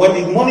 And when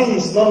the money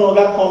is no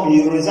longer coming,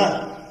 he will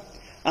resign.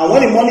 And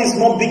when the money is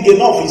not big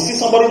enough, you see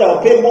somebody that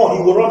will pay more,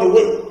 he will run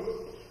away.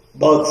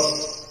 But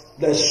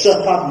the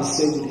shepherd will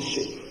stay with the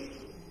sheep.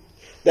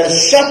 The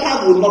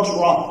shepherd will not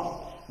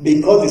run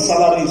because the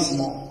salary is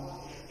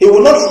small. He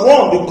will not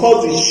run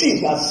because the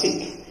sheep are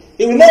sick.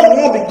 He will not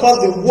run because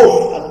the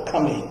wolf are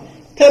coming.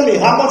 Tell me,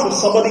 how much will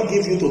somebody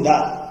give you to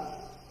die?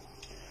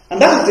 And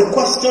that is the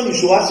question you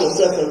should ask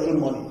yourself every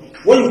morning.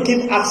 When you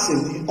keep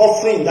asking, the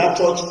offering in that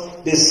church,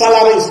 the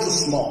salary is too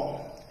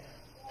small.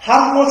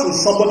 How much will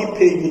somebody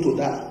pay you to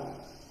die?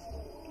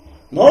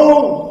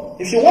 No.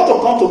 If you want to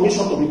come to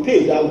mission to be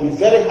paid, I will be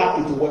very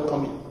happy to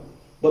welcome you.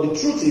 But the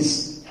truth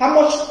is, how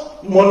much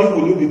money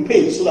will you be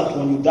paid so that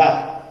when you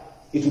die,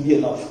 it will be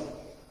enough?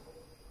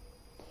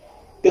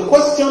 The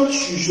question you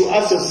should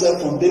ask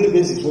yourself on a daily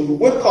basis when you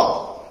wake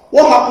up,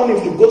 what happens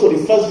if you go to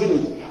the first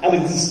village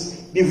and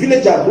the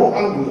villager go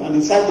angry and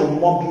decide to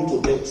mob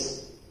you to death?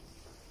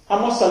 How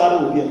much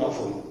salary will be enough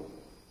for you?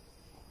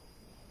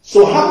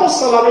 So how much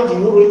salary do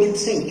you really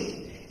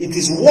think it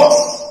is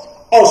worth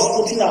us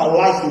putting our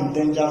life in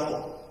danger for?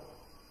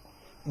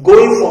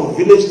 Going from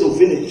village to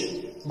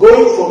village,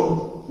 going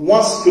from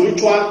one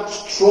spiritual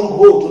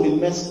stronghold to the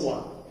next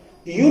one.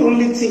 Do you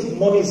really think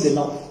money is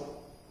enough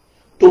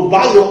to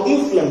buy your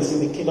influence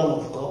in the kingdom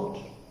of God?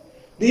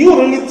 Do you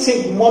really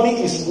think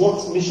money is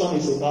what mission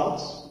is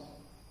about?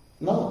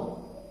 No.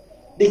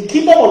 The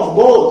kingdom of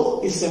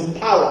God is in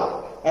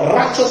power,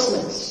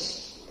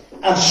 righteousness,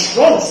 and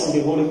strength in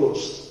the Holy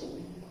Ghost.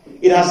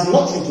 It has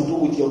nothing to do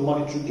with your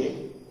monetary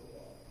gain.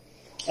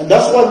 And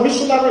that's why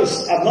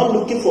missionaries are not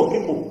looking for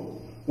people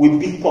with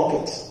big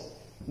pockets.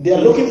 They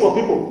are looking for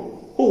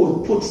people who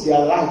will put their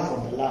life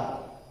on the line,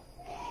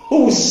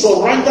 who will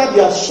surrender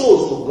their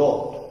souls to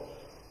God,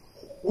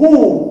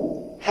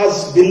 who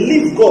has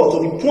believed God to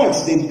the point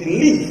they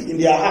believe in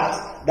their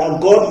heart that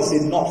God is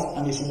enough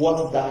and is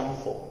worth dying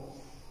for.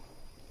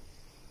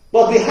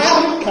 But the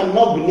hired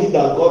cannot believe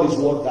that God is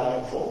worth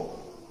dying for.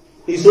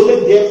 He's only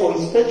there for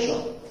his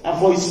pension and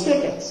for his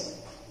payments.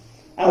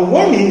 And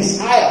when he is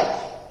hired,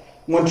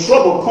 when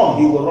trouble comes,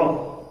 he will run.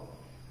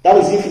 That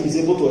is if he is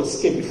able to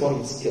escape before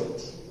he is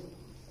killed.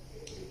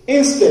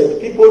 Instead,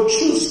 people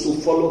choose to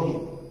follow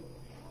him,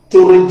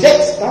 to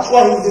reject. That's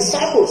why his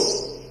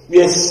disciples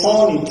were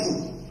sawn in two.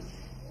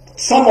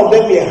 Some of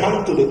them were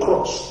hanged to the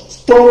cross,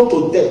 stoned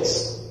to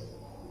death.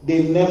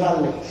 They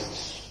never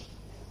left.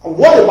 And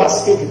what about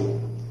Stephen?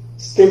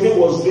 Stephen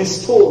was being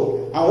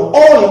stoned, and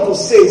all he could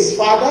say is,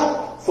 Father,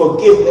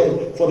 forgive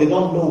them, for they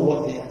don't know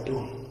what they are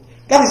doing.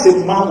 That is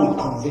a man with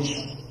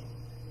conviction.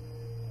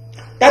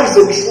 That is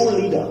a true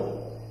leader.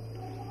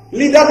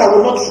 Leader that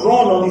will not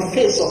run on the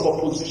face of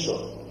opposition,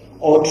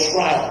 or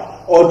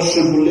trial, or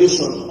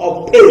tribulation,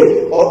 or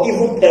pain, or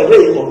even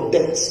peril of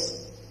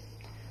death.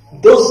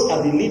 Those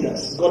are the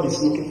leaders God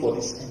is looking for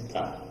this end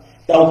time.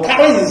 That will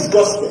carry his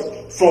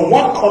gospel from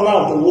one corner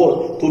of the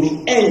world to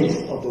the end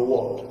of the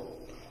world.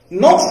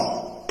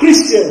 Not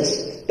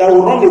Christians that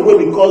will run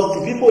away because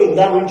the people in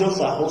that region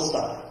are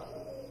hostile.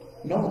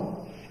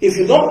 No. If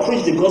you don't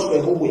preach the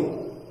gospel, who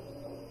will?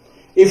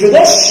 If you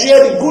don't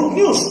share the good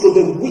news to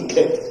the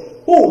wicked,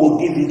 who will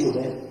give it to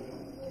them?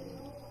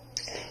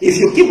 If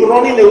you keep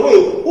running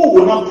away, who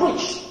will not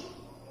preach?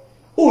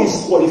 Who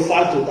is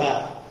qualified to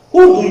die?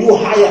 Who do you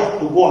hire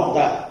to go and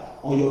die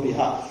on your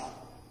behalf?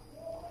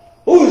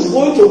 Who is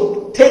going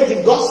to take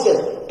the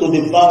gospel to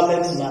the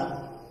violent man?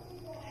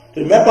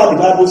 Remember, the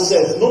Bible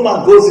says, no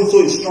man goes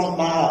into a strong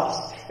man's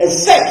house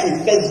except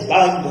he first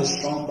bind the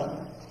strong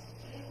man.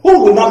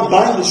 Who will not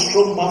bind the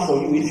strong man for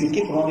you if you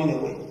keep running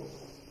away?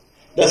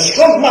 The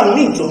strong man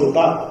needs to be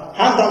bound,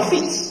 hand and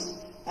feet.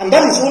 And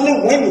that is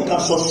only when you can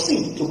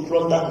succeed to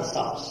plunder his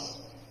house.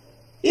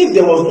 If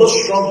there was no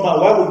strong man,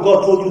 why would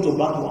God told you to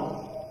bind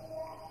one?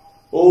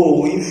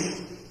 Oh,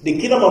 if the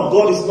kingdom of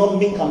God is not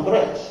milk and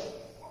bread,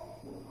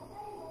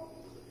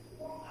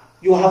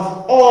 you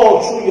have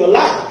all through your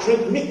life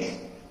drink milk.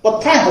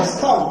 But time has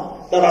come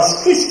that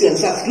as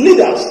Christians, as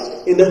leaders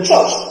in the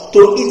church,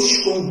 to eat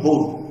strong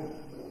bone.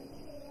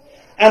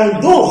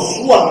 And those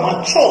who are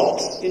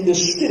matured in the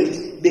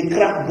spirit, they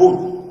crack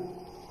bone.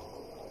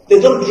 They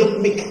don't drink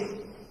milk.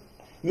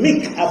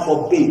 Milk are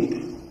for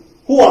babe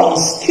who are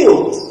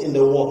unskilled in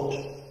the word.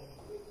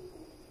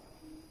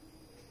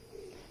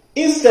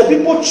 Instead,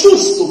 people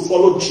choose to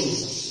follow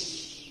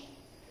Jesus.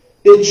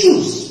 They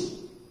choose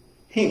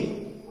him.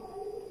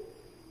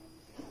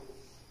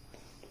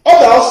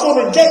 Others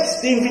also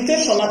reject the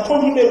invitation and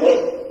turn him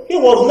away. He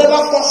was never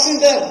forcing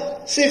them.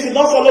 Say, if you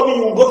don't follow me,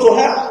 you will go to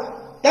hell.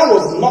 That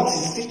was not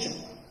his teaching.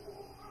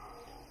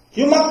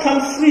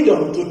 Humankind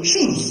freedom to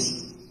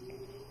choose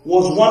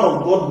was one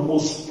of God's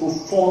most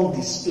profound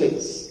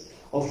displays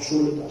of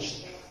true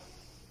leadership.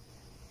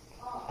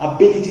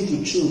 Ability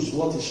to choose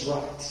what is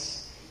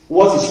right,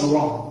 what is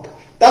wrong.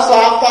 That's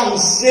why after he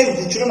saved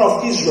the children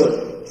of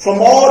Israel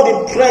from all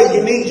the plague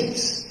in Egypt,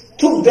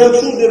 took them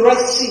through the Red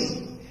Sea,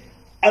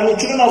 and the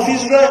children of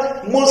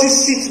Israel,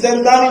 Moses sits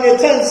them down in a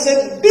tent and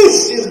said,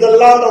 this is the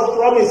land of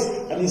promise.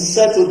 And he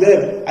said to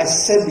them, I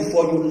set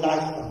before you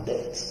life and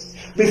death,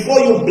 before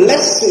you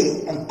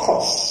blessing and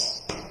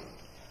curse.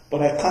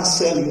 But I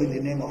cancel you in the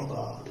name of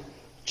God.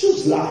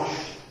 Choose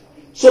life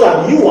so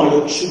that you and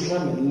your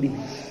children may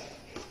live.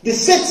 The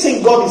same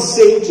thing God is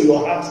saying to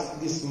your heart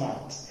this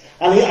month.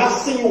 And He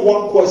asking you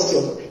one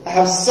question. I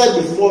have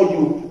said before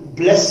you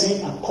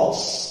blessing and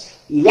curse,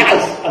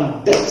 life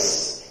and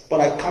death.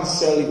 But I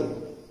cancel you.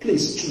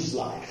 Please choose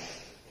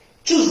life.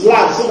 Choose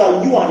life so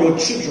that you and your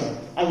children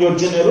and your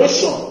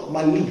generation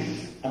may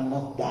live and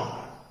not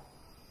die.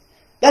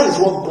 That is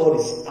what God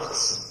is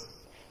asking.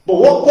 But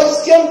what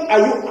answer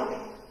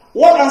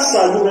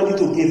are you ready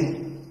to give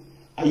him?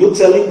 Are you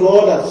telling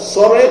God that,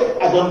 sorry,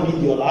 I don't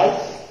need your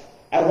life.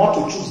 I want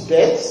to choose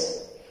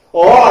death.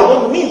 Or I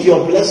don't need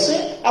your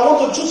blessing. I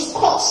want to choose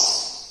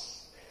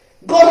curse.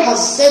 God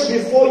has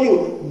said before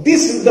you,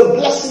 this is the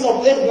blessing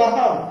of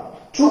Abraham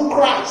through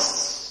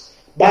Christ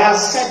by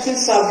accepting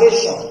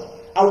salvation.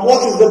 And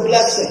what is the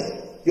blessing?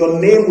 Your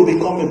name will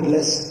become a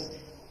blessing.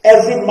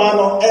 Every man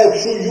on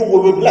earth through you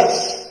will be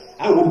blessed.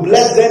 I will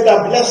bless them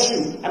that bless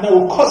you, and I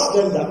will curse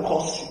them that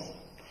curse you.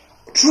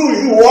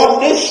 Through you, all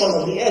nations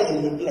of the earth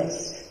will be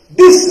blessed.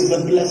 This is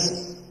the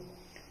blessing.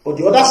 But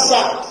the other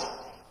side,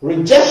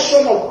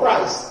 rejection of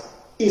Christ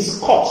is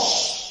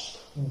curse,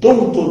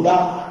 doomed to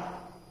die,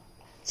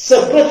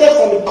 separated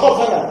from the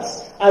covenant,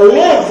 and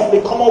alien from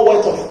the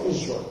commonwealth of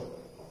Israel,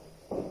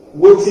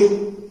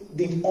 waiting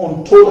the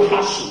untold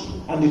hardship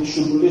and the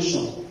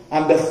tribulation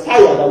and the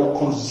fire that will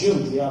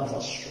consume the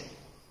adversary.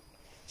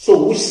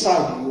 So which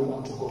side do you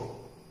want to go?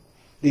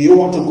 Do you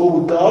want to go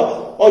with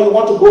God, or you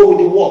want to go with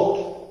the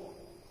world?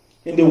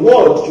 In the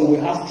world you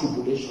will have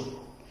tribulation.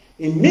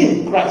 In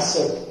me, Christ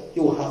said,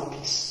 you will have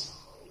peace.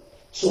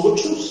 So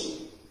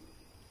choose.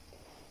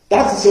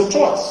 That is your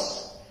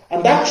choice.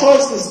 And that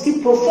choice is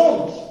still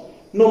profound.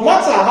 No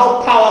matter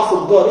how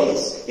powerful God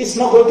is, it's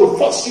not going to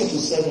force you to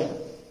serve him.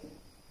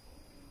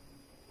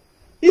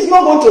 He's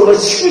not going to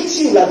restrict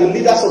you like the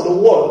leaders of the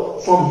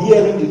world from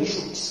hearing the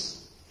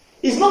truth.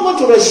 He's not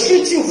going to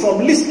restrict you from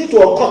listening to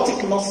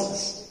occultic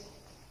nonsense.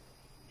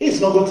 He's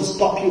not going to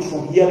stop you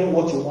from hearing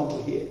what you want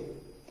to hear.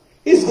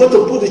 He's going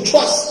to put the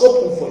choice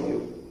open for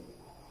you.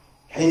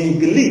 And you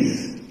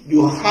believe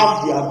you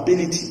have the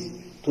ability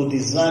to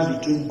discern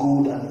between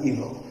good and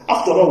evil.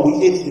 After all,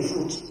 we ate the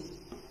fruit.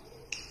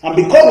 And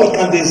because we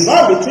can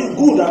discern between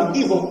good and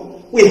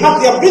evil, we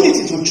have the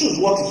ability to choose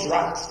what is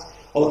right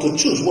or to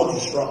choose what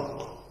is wrong.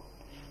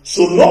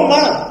 So no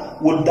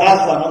man will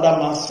die for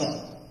another man's sin.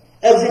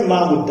 Every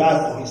man will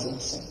die for his own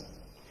sin.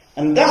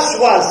 And that's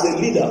why as a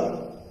leader,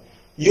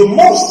 you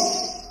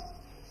must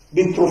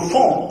be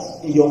profound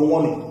in your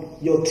warning,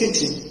 your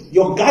teaching,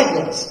 your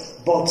guidance,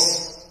 but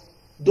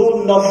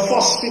do not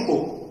force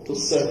people to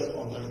serve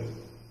under you.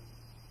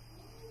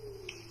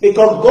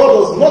 Because God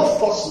does not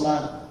force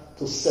man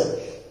to serve.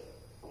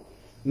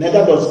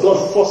 Neither does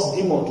God force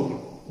demon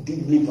to be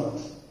delivered.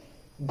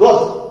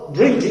 God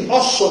brings the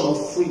option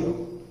of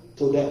freedom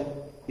to them.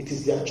 It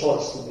is their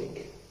choice to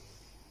make.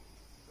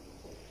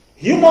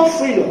 Human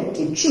freedom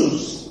to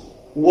choose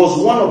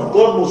was one of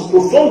God's most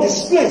profound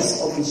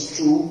displays of his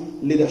true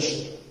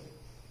leadership.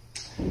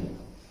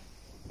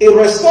 A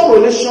restored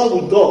relation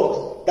with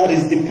God that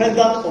is dependent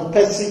on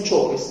personal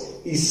choice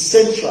is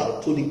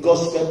central to the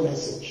gospel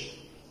message.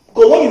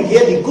 Because when you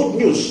hear the good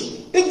news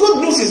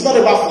is not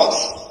about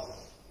force.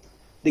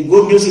 The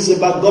good news is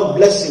about God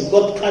blessing,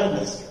 God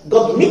kindness,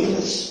 God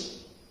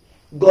meekness,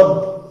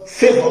 God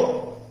favor,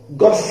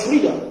 God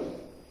freedom,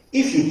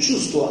 if you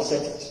choose to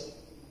accept it.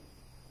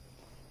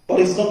 But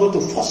it's not going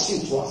to force you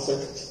to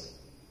accept it.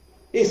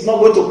 It's not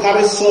going to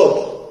carry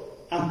sword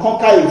and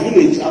conquer a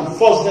village and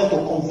force them to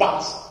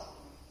convert.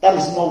 That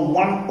is not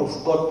one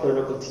of God's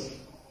prerogative.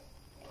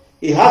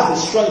 He has the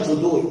strength to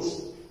do it.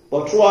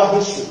 But throughout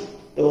history,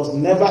 there was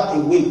never a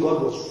way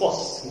God was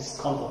forced his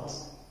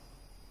converts.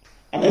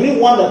 And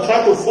anyone that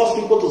tried to force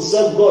people to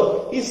serve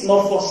God, he's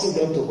not forcing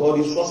them to God,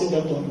 he's forcing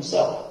them to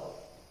himself.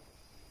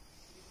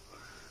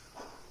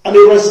 And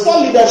a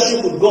restored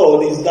leadership with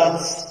God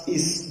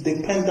is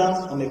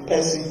dependent on a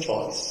person's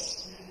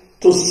choice.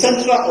 To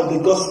center of the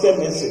gospel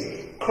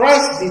message,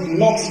 Christ did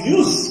not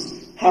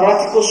use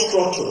hierarchical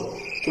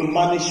structure to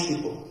manage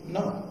people.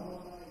 No.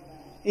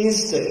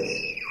 Instead,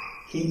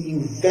 he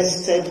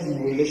invested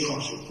in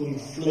relationship to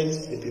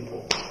influence the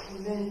people.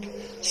 Amen.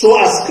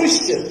 So as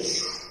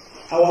Christians,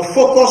 our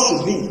focus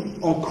should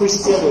be on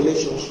Christian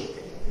relationship,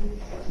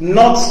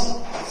 not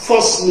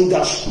false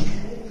leadership.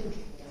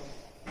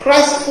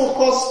 Christ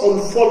focused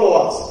on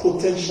followers'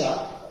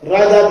 potential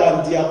rather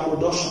than their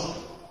production.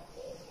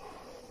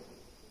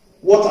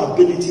 What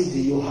ability do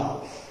you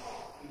have?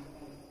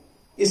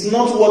 It's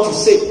not what you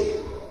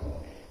say.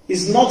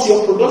 It's not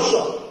your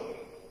production,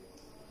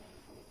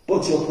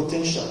 but your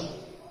potential.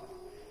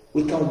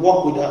 We can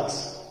work with that.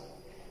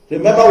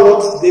 Remember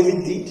what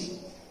David did?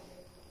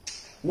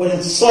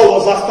 When Saul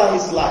was after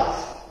his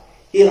life,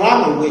 he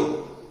ran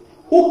away.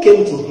 Who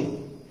came to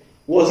him?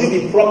 Was it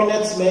the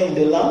prominent men in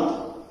the land?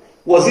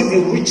 Was it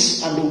the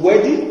rich and the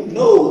wealthy?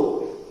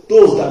 No.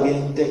 Those that were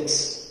in debt.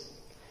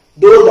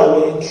 Those that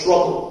were in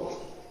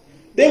trouble.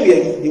 They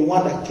were the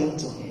one that came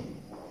to him.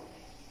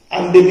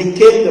 And they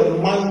became the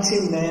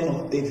mighty men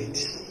of David.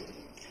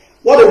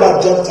 What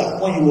about Jephthah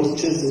when he was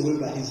chased away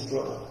by his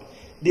brother?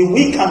 The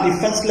weak and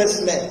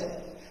defenseless men.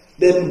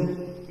 The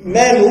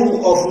men who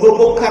of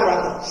noble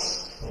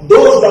characters.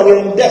 Those that were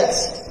in debt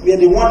were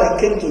the one that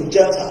came to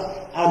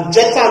Jephthah. And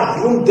Jephthah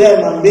groomed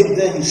them and made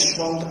them his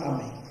strong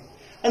army.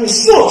 And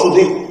so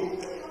today,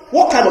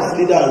 what kind of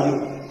leader are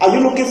you? Are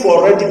you looking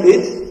for a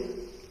ready-made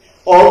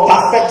or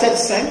perfected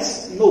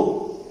saints?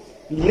 No.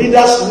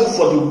 Leaders look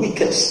for the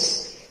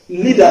weakest.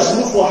 Leaders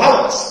look for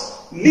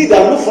harlots. Leaders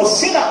look for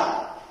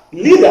sinners.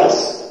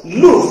 Leaders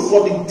look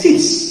for the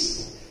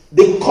thieves,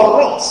 the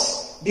corrupt,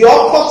 the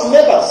occult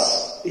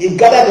members. He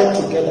gathered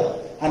them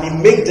together and he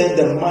made them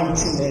the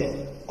mighty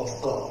men of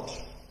God.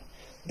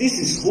 This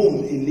is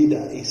whom a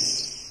leader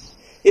is.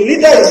 A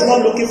leader is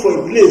not looking for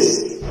a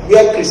place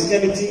where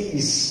Christianity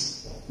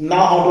is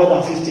now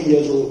 150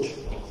 years old,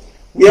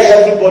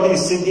 where everybody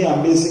is singing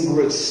Amazing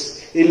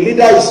Grace. A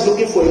leader is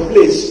looking for a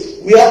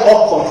place where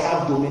all can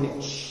have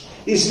dominions.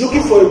 He's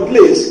looking for a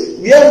place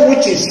where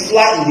witches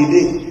fly in the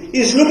day.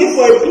 He's looking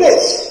for a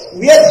place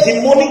where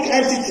demonic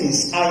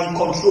entities are in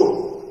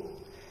control.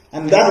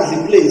 And that is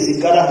the place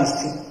he gathered his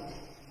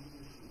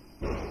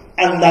team.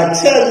 And I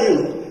tell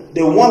you,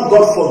 the one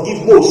God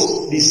forgive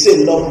most, they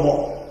say love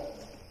more.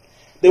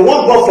 The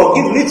one God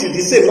forgive little, they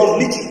say love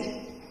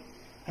little.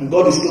 And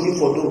God is looking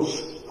for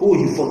those who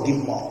he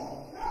forgive more.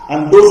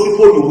 And those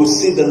people you will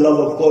see the love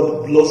of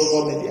God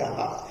blossom in their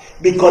heart.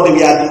 Because they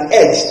were at the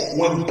edge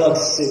when God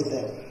saved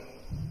them.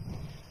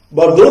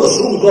 But those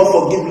whom God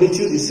forgive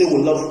little, they say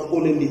will love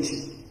only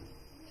little.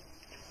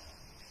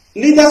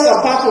 Leaders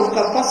are part of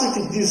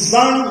capacity,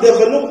 design,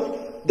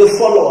 develop the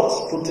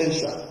followers'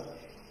 potential.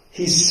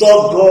 He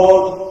saw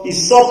God, he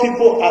saw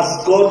people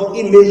as God's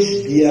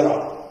image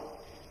bearer.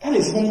 That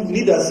is whom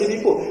leaders see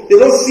people. They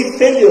don't see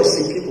failures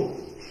in people.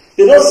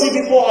 They don't see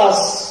people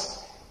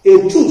as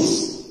a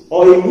tool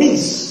or a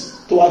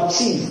means to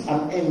achieve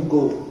an end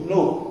goal.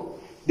 No.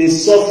 They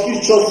saw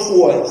future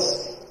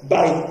fuels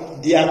by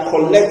their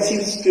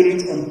collective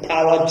spirit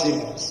empowered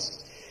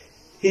genius.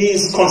 He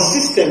is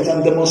consistent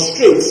and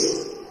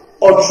demonstrates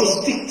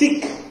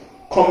altruistic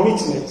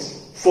commitment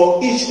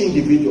for each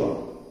individual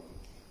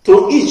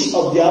to each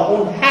of their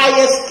own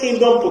highest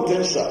kingdom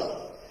potential.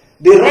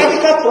 The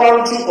radical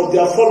priority of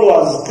their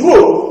followers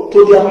grew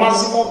to their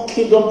maximum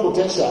kingdom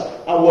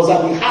potential and was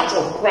at the heart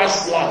of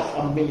Christ's life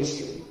and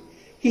ministry.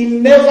 He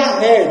never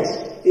held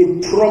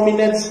a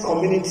prominent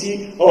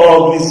community or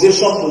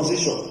organization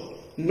position.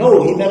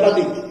 No, he never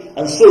did.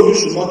 And so you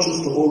should not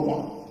choose to hold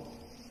one.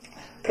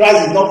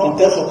 Christ did not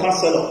contest for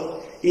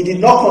counselor. He did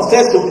not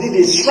contest to be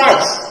the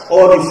scribes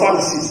or the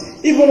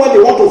Pharisees. Even when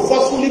they want to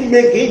forcefully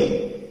make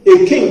him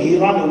a king, he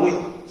ran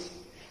away.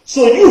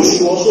 So you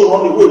should also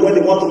run away when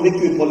they want to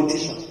make you a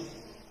politician.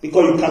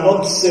 Because you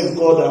cannot serve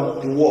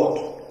God and the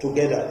world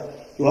together.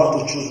 You have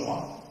to choose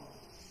one.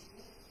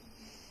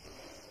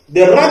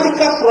 The radical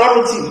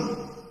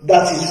priority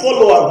that his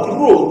followers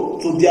grew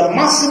to their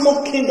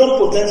maximum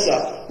kingdom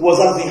potential was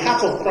at the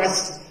heart of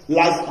Christ's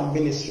life and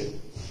ministry.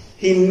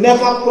 He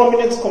never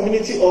prominent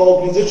community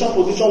or organization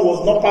position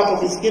was not part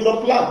of his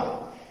kingdom plan.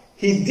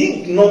 He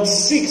did not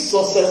seek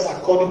success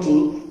according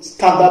to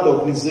standard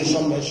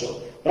organization measure.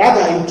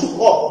 Rather, he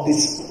took up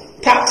this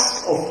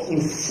task of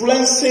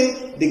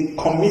influencing the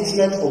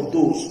commitment of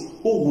those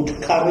who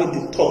would carry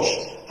the torch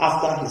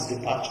after his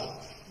departure.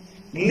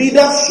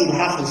 Leaders should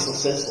have a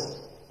successor,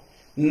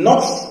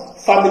 not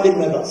family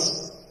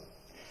members.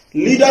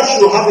 Leaders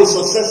should have a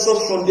successor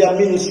from their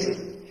ministry,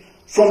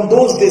 from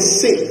those they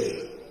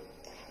save.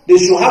 They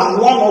should have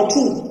 1 or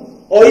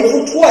 2 or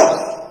even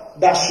 12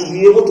 that should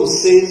be able to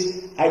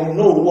say, I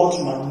know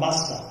what my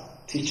master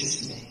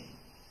teaches me.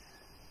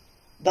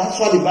 That's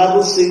why the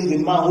Bible says the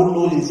man who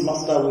knows his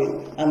master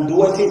way and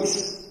doeth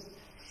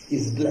it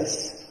is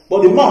blessed.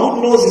 But the man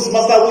who knows his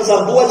master ways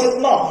and doeth it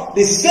not,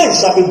 the same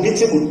shall be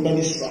beaten with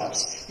many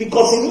stripes.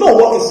 Because he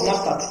knows what his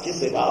master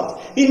teaches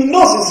about. He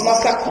knows his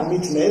master's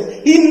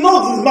commitment. He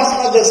knows his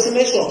master's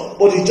destination.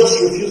 But he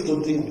just refused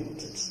to deal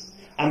with it.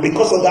 And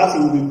because of that, he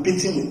will be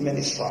beaten with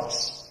many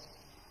stripes.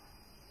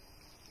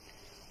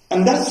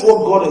 And that's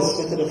what God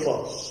expected of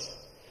us.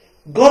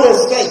 God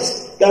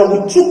expects that we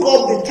took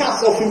up the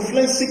task of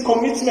influencing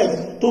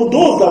commitment to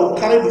those that will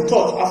carry the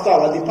torch after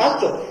our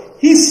departure.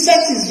 He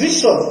set his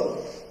vision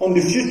on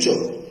the future,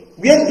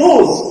 where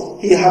those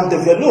he had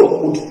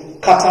developed would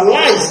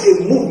catalyze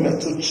a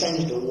movement to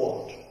change the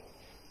world.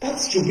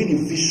 That should be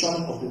the vision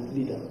of the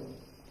leader.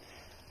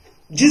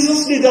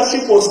 Jesus'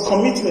 leadership was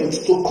commitment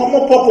to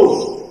common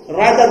purpose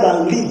rather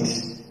than lead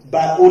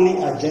by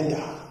only agenda.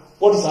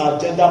 What is our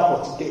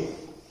agenda for today?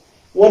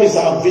 What is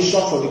our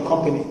vision for the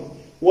company?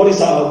 What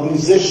is our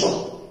organization?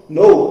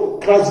 No,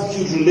 Christ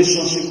built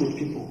relationship with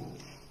people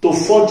to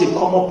forge a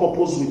common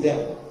purpose with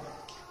them.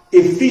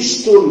 A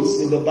fish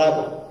stories in the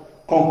Bible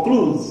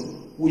concludes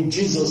with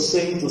Jesus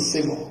saying to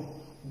Simon,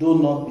 do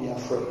not be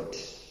afraid.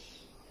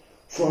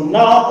 From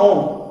now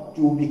on,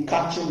 you will be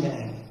catching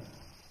men.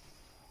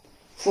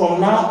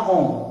 From now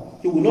on,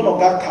 you will no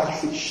longer catch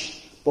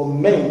fish, but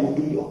men will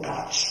be your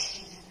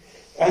catch.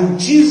 And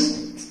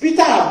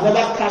Peter had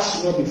never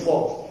catched men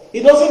before.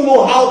 He doesn't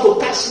know how to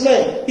catch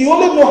men. He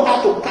only knows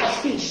how to catch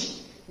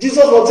fish.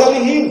 Jesus was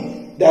telling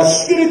him, the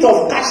spirit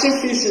of catching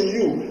fish in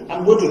you,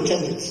 I'm going to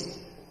change it.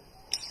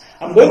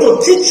 I'm going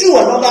to teach you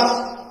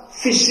another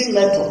fishing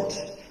method.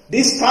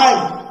 This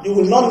time, you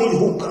will not need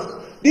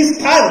hook. This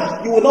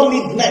time, you will not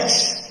need net.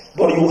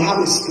 But you will have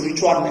a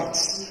spiritual net,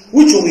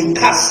 which you will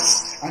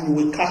cast, and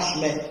you will catch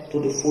men to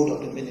the fold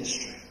of the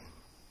ministry.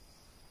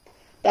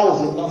 That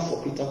was enough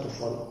for Peter to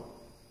follow.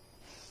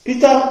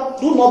 Peter,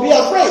 do not be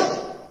afraid.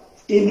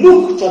 In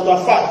Luke chapter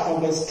 5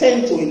 from verse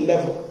 10 to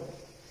 11.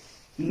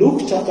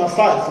 Luke chapter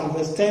 5 from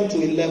verse 10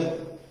 to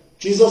 11.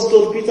 Jesus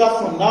told Peter,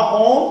 from now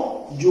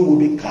on, you will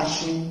be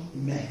catching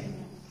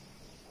men.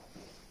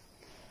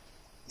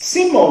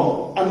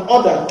 Simon and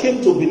others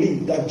came to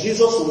believe that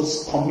Jesus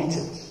was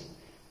committed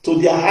to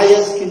their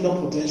highest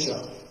kingdom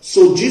potential.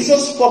 So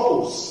Jesus'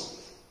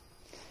 purpose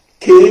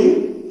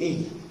came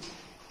in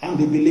and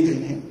they believed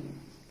in him.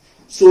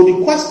 So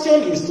the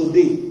question is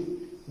today,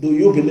 do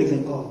you believe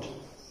in God?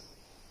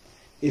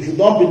 If you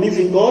don't believe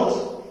in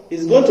God,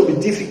 it's going to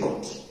be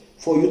difficult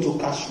for you to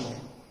catch men.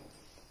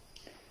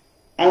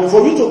 And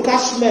for you to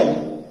catch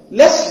men,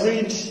 let's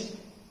read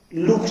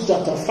Luke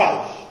chapter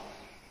 5.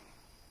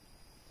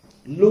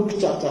 Luke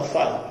chapter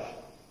 5.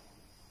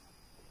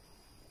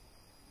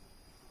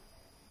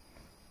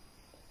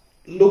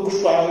 Luke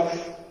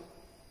 5,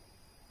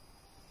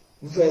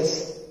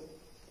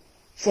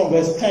 from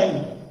verse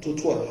 10 to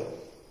 12.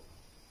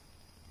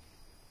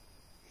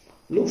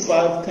 Luke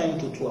 5, 10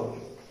 to 12.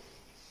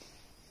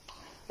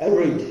 I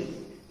read.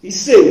 He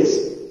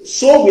says,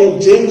 so were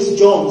James,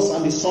 John,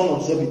 and the son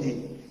of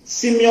Zebedee,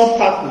 Simeon's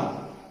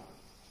partner.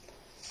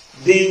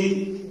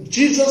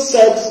 Jesus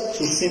said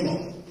to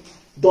Simon,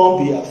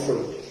 don't be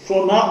afraid.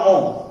 From now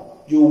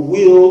on, you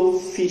will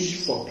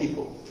fish for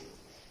people.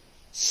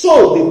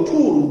 So they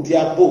pulled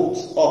their boat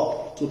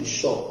up to the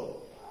shore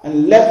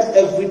and left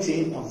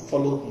everything and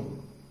followed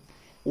him.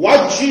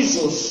 While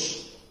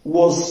Jesus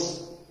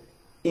was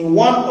in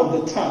one of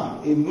the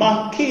towns, a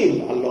man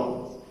came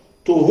along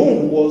to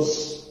whom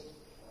was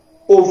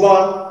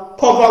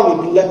covered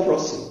with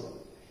leprosy.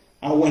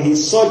 And when he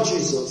saw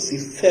Jesus, he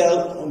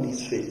fell on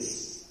his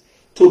face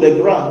to the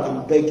ground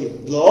and begged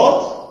him,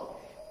 Lord,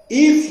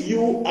 if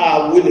you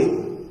are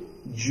willing,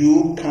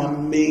 you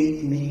can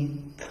make me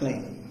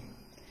clean.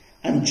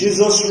 And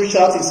Jesus reached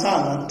out his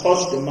hand and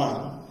touched the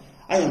man.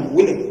 I am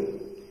willing.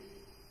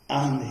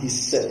 And he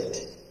said,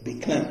 be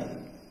clean.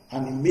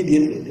 And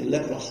immediately the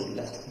leprosy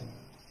left him.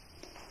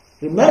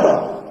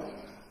 Remember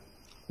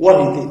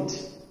what he did.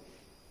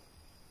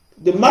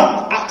 The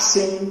man asked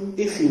him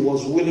if he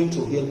was willing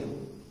to heal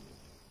him.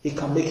 He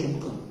can make him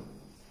clean.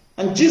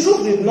 And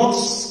Jesus did not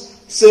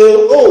say,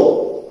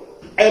 oh,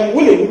 I am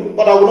willing,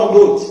 but I will not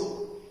do it.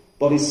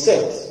 But he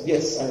said,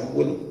 yes, I am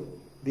willing.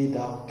 Be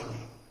thou clean.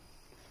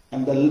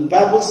 And the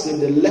Bible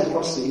says the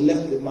leprosy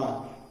left the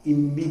man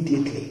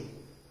immediately.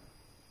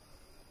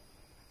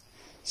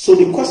 So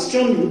the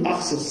question you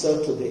ask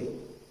yourself today,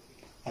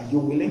 are you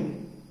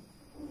willing?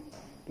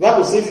 The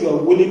Bible says if you are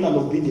willing and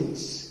obedient,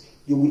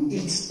 you will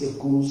eat the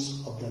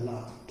goods of the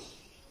land.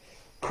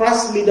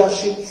 Christ's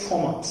leadership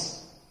format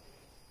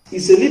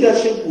is a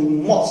leadership we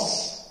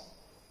must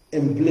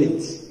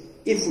emulate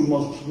if we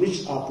must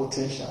reach our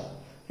potential.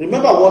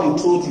 Remember what he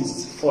told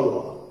his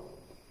follower.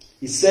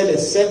 He said,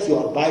 except you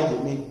abide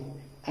in me,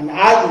 and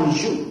I in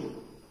you.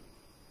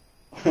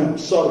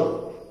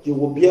 Sorry, you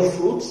will bear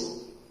fruit,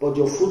 but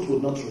your fruit will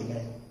not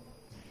remain.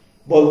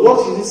 But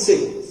what did he say?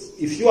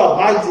 If you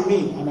abide in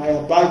me, and I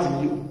abide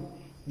in you,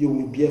 you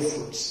will bear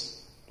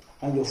fruits,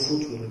 and your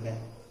fruit will remain.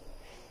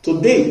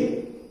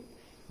 Today,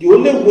 the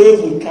only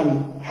way we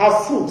can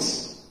have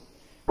fruits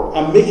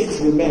and make it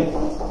remain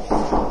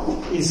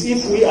is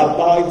if we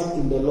abide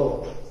in the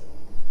Lord.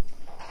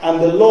 and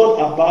the Lord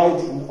abide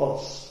in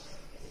us.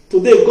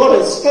 Today, God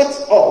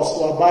expects us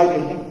to abide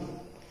in Him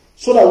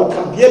so that we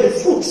can bear the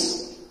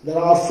fruits, that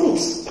our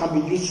fruits can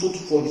be useful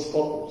for His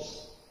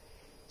purpose.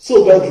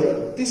 So,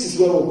 brethren, this is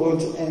where we're going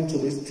to end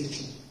today's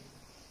teaching.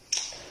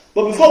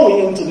 But before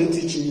we end today's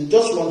teaching, I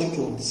just want you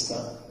to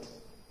understand.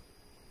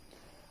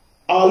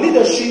 Our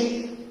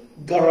leadership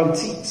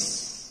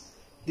guarantees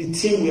the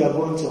team we are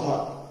going to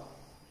have.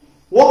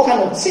 What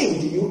kind of team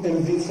do you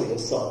envy for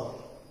yourself?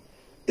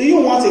 Do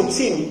you want a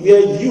team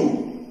where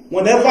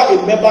whenever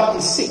a member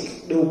is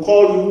sick, they will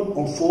call you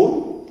on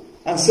phone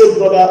and say,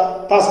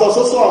 brother, pastor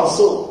so and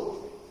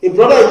so, a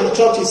brother in the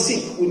church is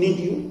sick, we need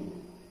you?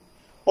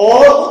 Or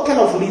what kind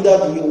of leader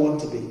do you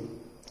want to be?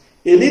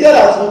 A leader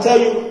that will tell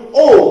you,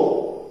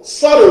 oh,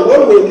 sorry,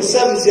 when we were in the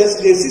service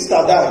yesterday,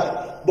 sister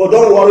died, but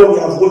don't worry, we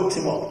have waked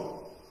him up.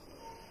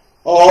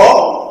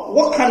 Or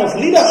what kind of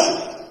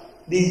leadership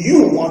do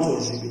you want to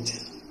exhibit?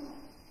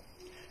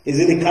 Is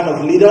it the kind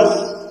of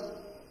leaders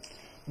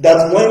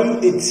that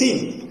when a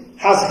team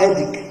has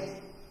headache,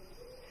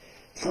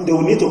 they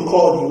will need to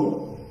call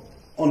you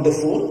on the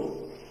phone?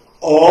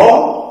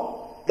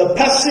 Or the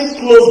person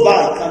close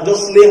by can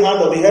just lay hand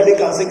on the headache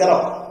and say, get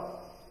up.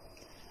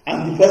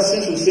 And the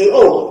person should say,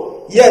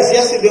 oh, yes,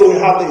 yesterday we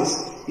have this.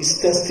 It's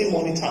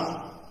testimony time.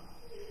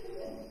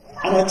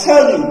 And I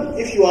tell you,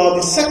 if you are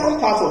the second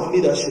part of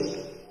leadership,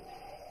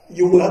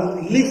 you will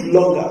live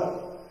longer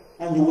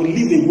and you will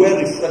live a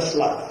well-refreshed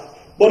life.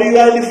 But if you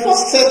are in the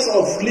first set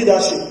of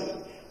leadership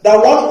that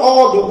want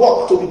all the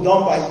work to be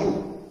done by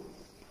you,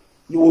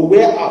 you will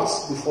wear out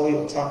before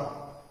your time.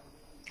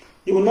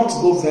 You will not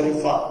go very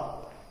far.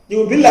 You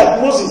will be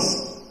like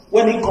Moses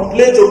when he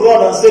complained to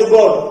God and said,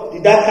 God,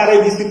 did I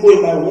carry these people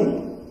in my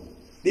womb?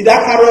 Did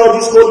I carry all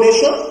this whole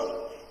nation?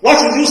 What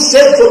should you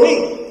say to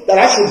me that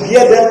I should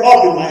bear them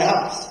up in my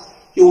arms?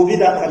 You will be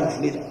that kind of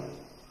leader.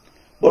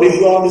 But if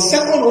you are in the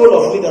second role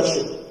of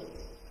leadership,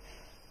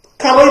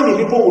 carrying the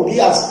people will be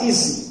as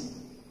easy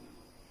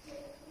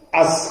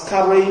as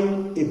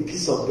carrying a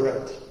piece of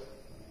bread.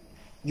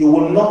 You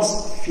will not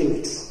feel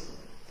it.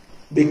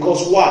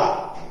 Because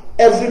why?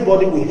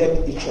 Everybody will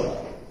help each other.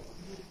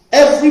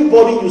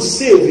 Everybody you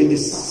save in the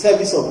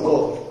service of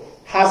God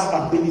has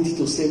ability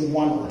to save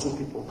one or two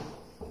people.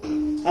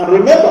 And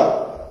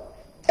remember,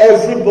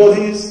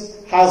 everybody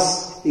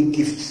has a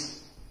gift.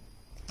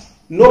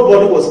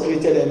 Nobody was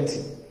created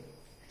empty.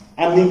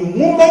 And the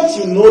moment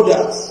you know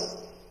that,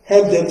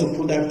 help them to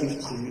put that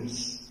gift to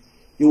use.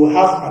 You will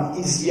have an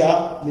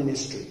easier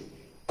ministry.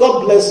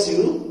 God bless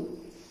you.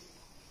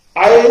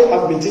 I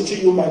have been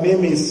teaching you. My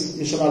name is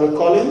Missionary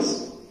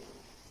Collins,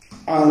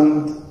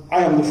 and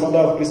I am the founder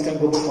of Christian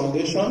Global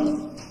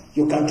Foundation.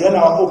 You can join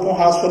our open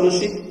house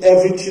fellowship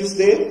every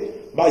Tuesday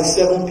by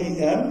 7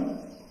 p.m.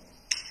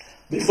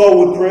 Before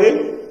we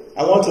pray,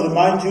 I want to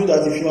remind you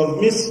that if you have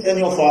missed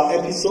any of our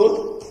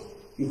episodes,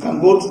 you can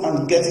go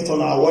and get it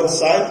on our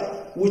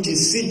website, which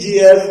is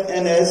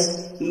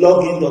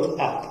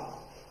cgfnslogin.app.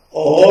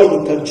 Or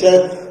you can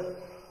check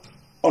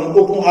on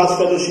Open House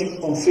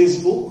Fellowship on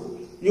Facebook.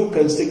 You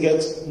can still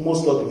get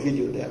most of the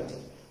video there.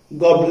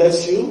 God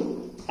bless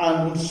you,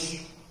 and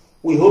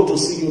we hope to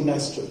see you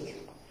next week.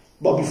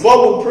 But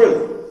before we pray,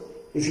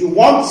 if you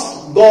want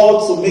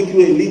God to make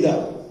you a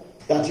leader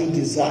that you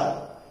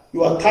desire,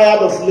 you are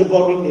tired of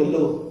laboring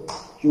alone,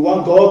 you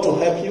want God to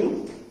help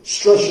you,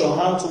 stretch your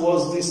hand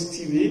towards this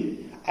TV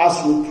as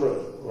we pray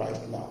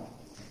right now.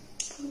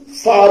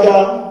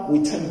 Father, we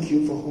thank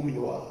you for whom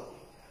you are.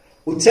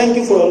 We thank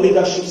you for your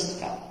leadership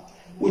style.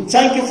 We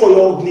thank you for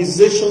your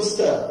organization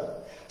style.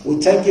 We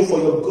thank you for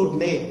your good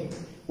name.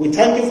 We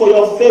thank you for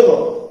your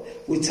favor.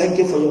 We thank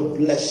you for your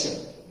blessing.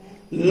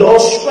 Lord,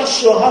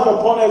 stretch your hand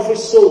upon every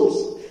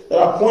soul that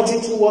are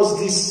pointing towards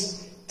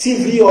this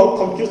TV or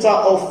computer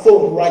or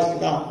phone right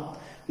now.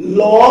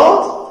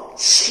 Lord,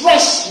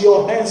 stretch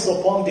your hands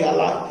upon their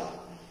life.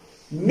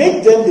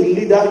 Make them the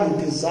leader you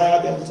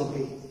desire them to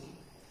be.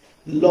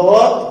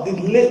 Lord,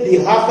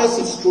 the harvest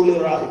is truly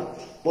ripe,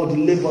 but the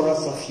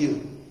laborers are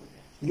few.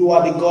 You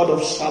are the God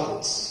of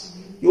Sabbaths.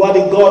 You are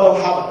the God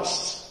of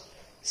harvest.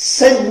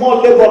 Send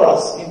more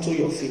laborers into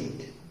your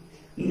field.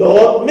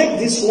 Lord, make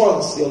these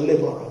ones your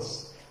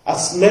laborers.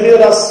 As many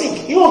that are sick,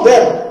 heal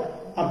them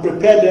and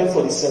prepare them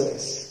for the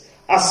service.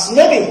 As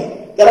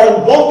many that are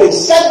in bondage,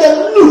 set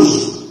them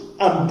loose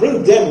and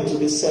bring them to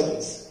the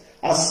service.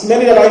 As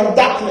many that are in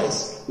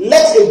darkness,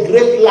 let a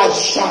great light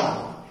shine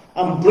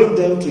and bring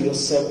them to your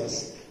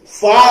service.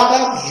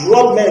 Father,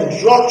 draw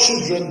men, draw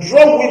children,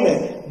 draw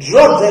women,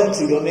 draw them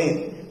to your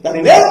name. That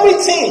in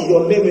everything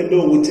your name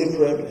alone will take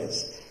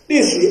preeminence.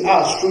 This we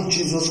ask through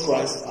Jesus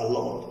Christ our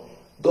Lord.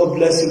 God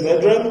bless you,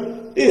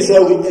 brethren. This is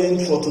where we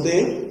end for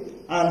today.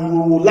 And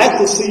we would like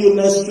to see you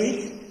next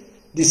week,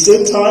 the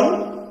same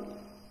time,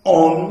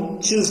 on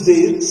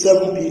Tuesday,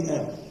 7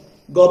 p.m.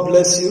 God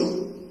bless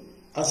you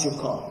as you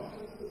come.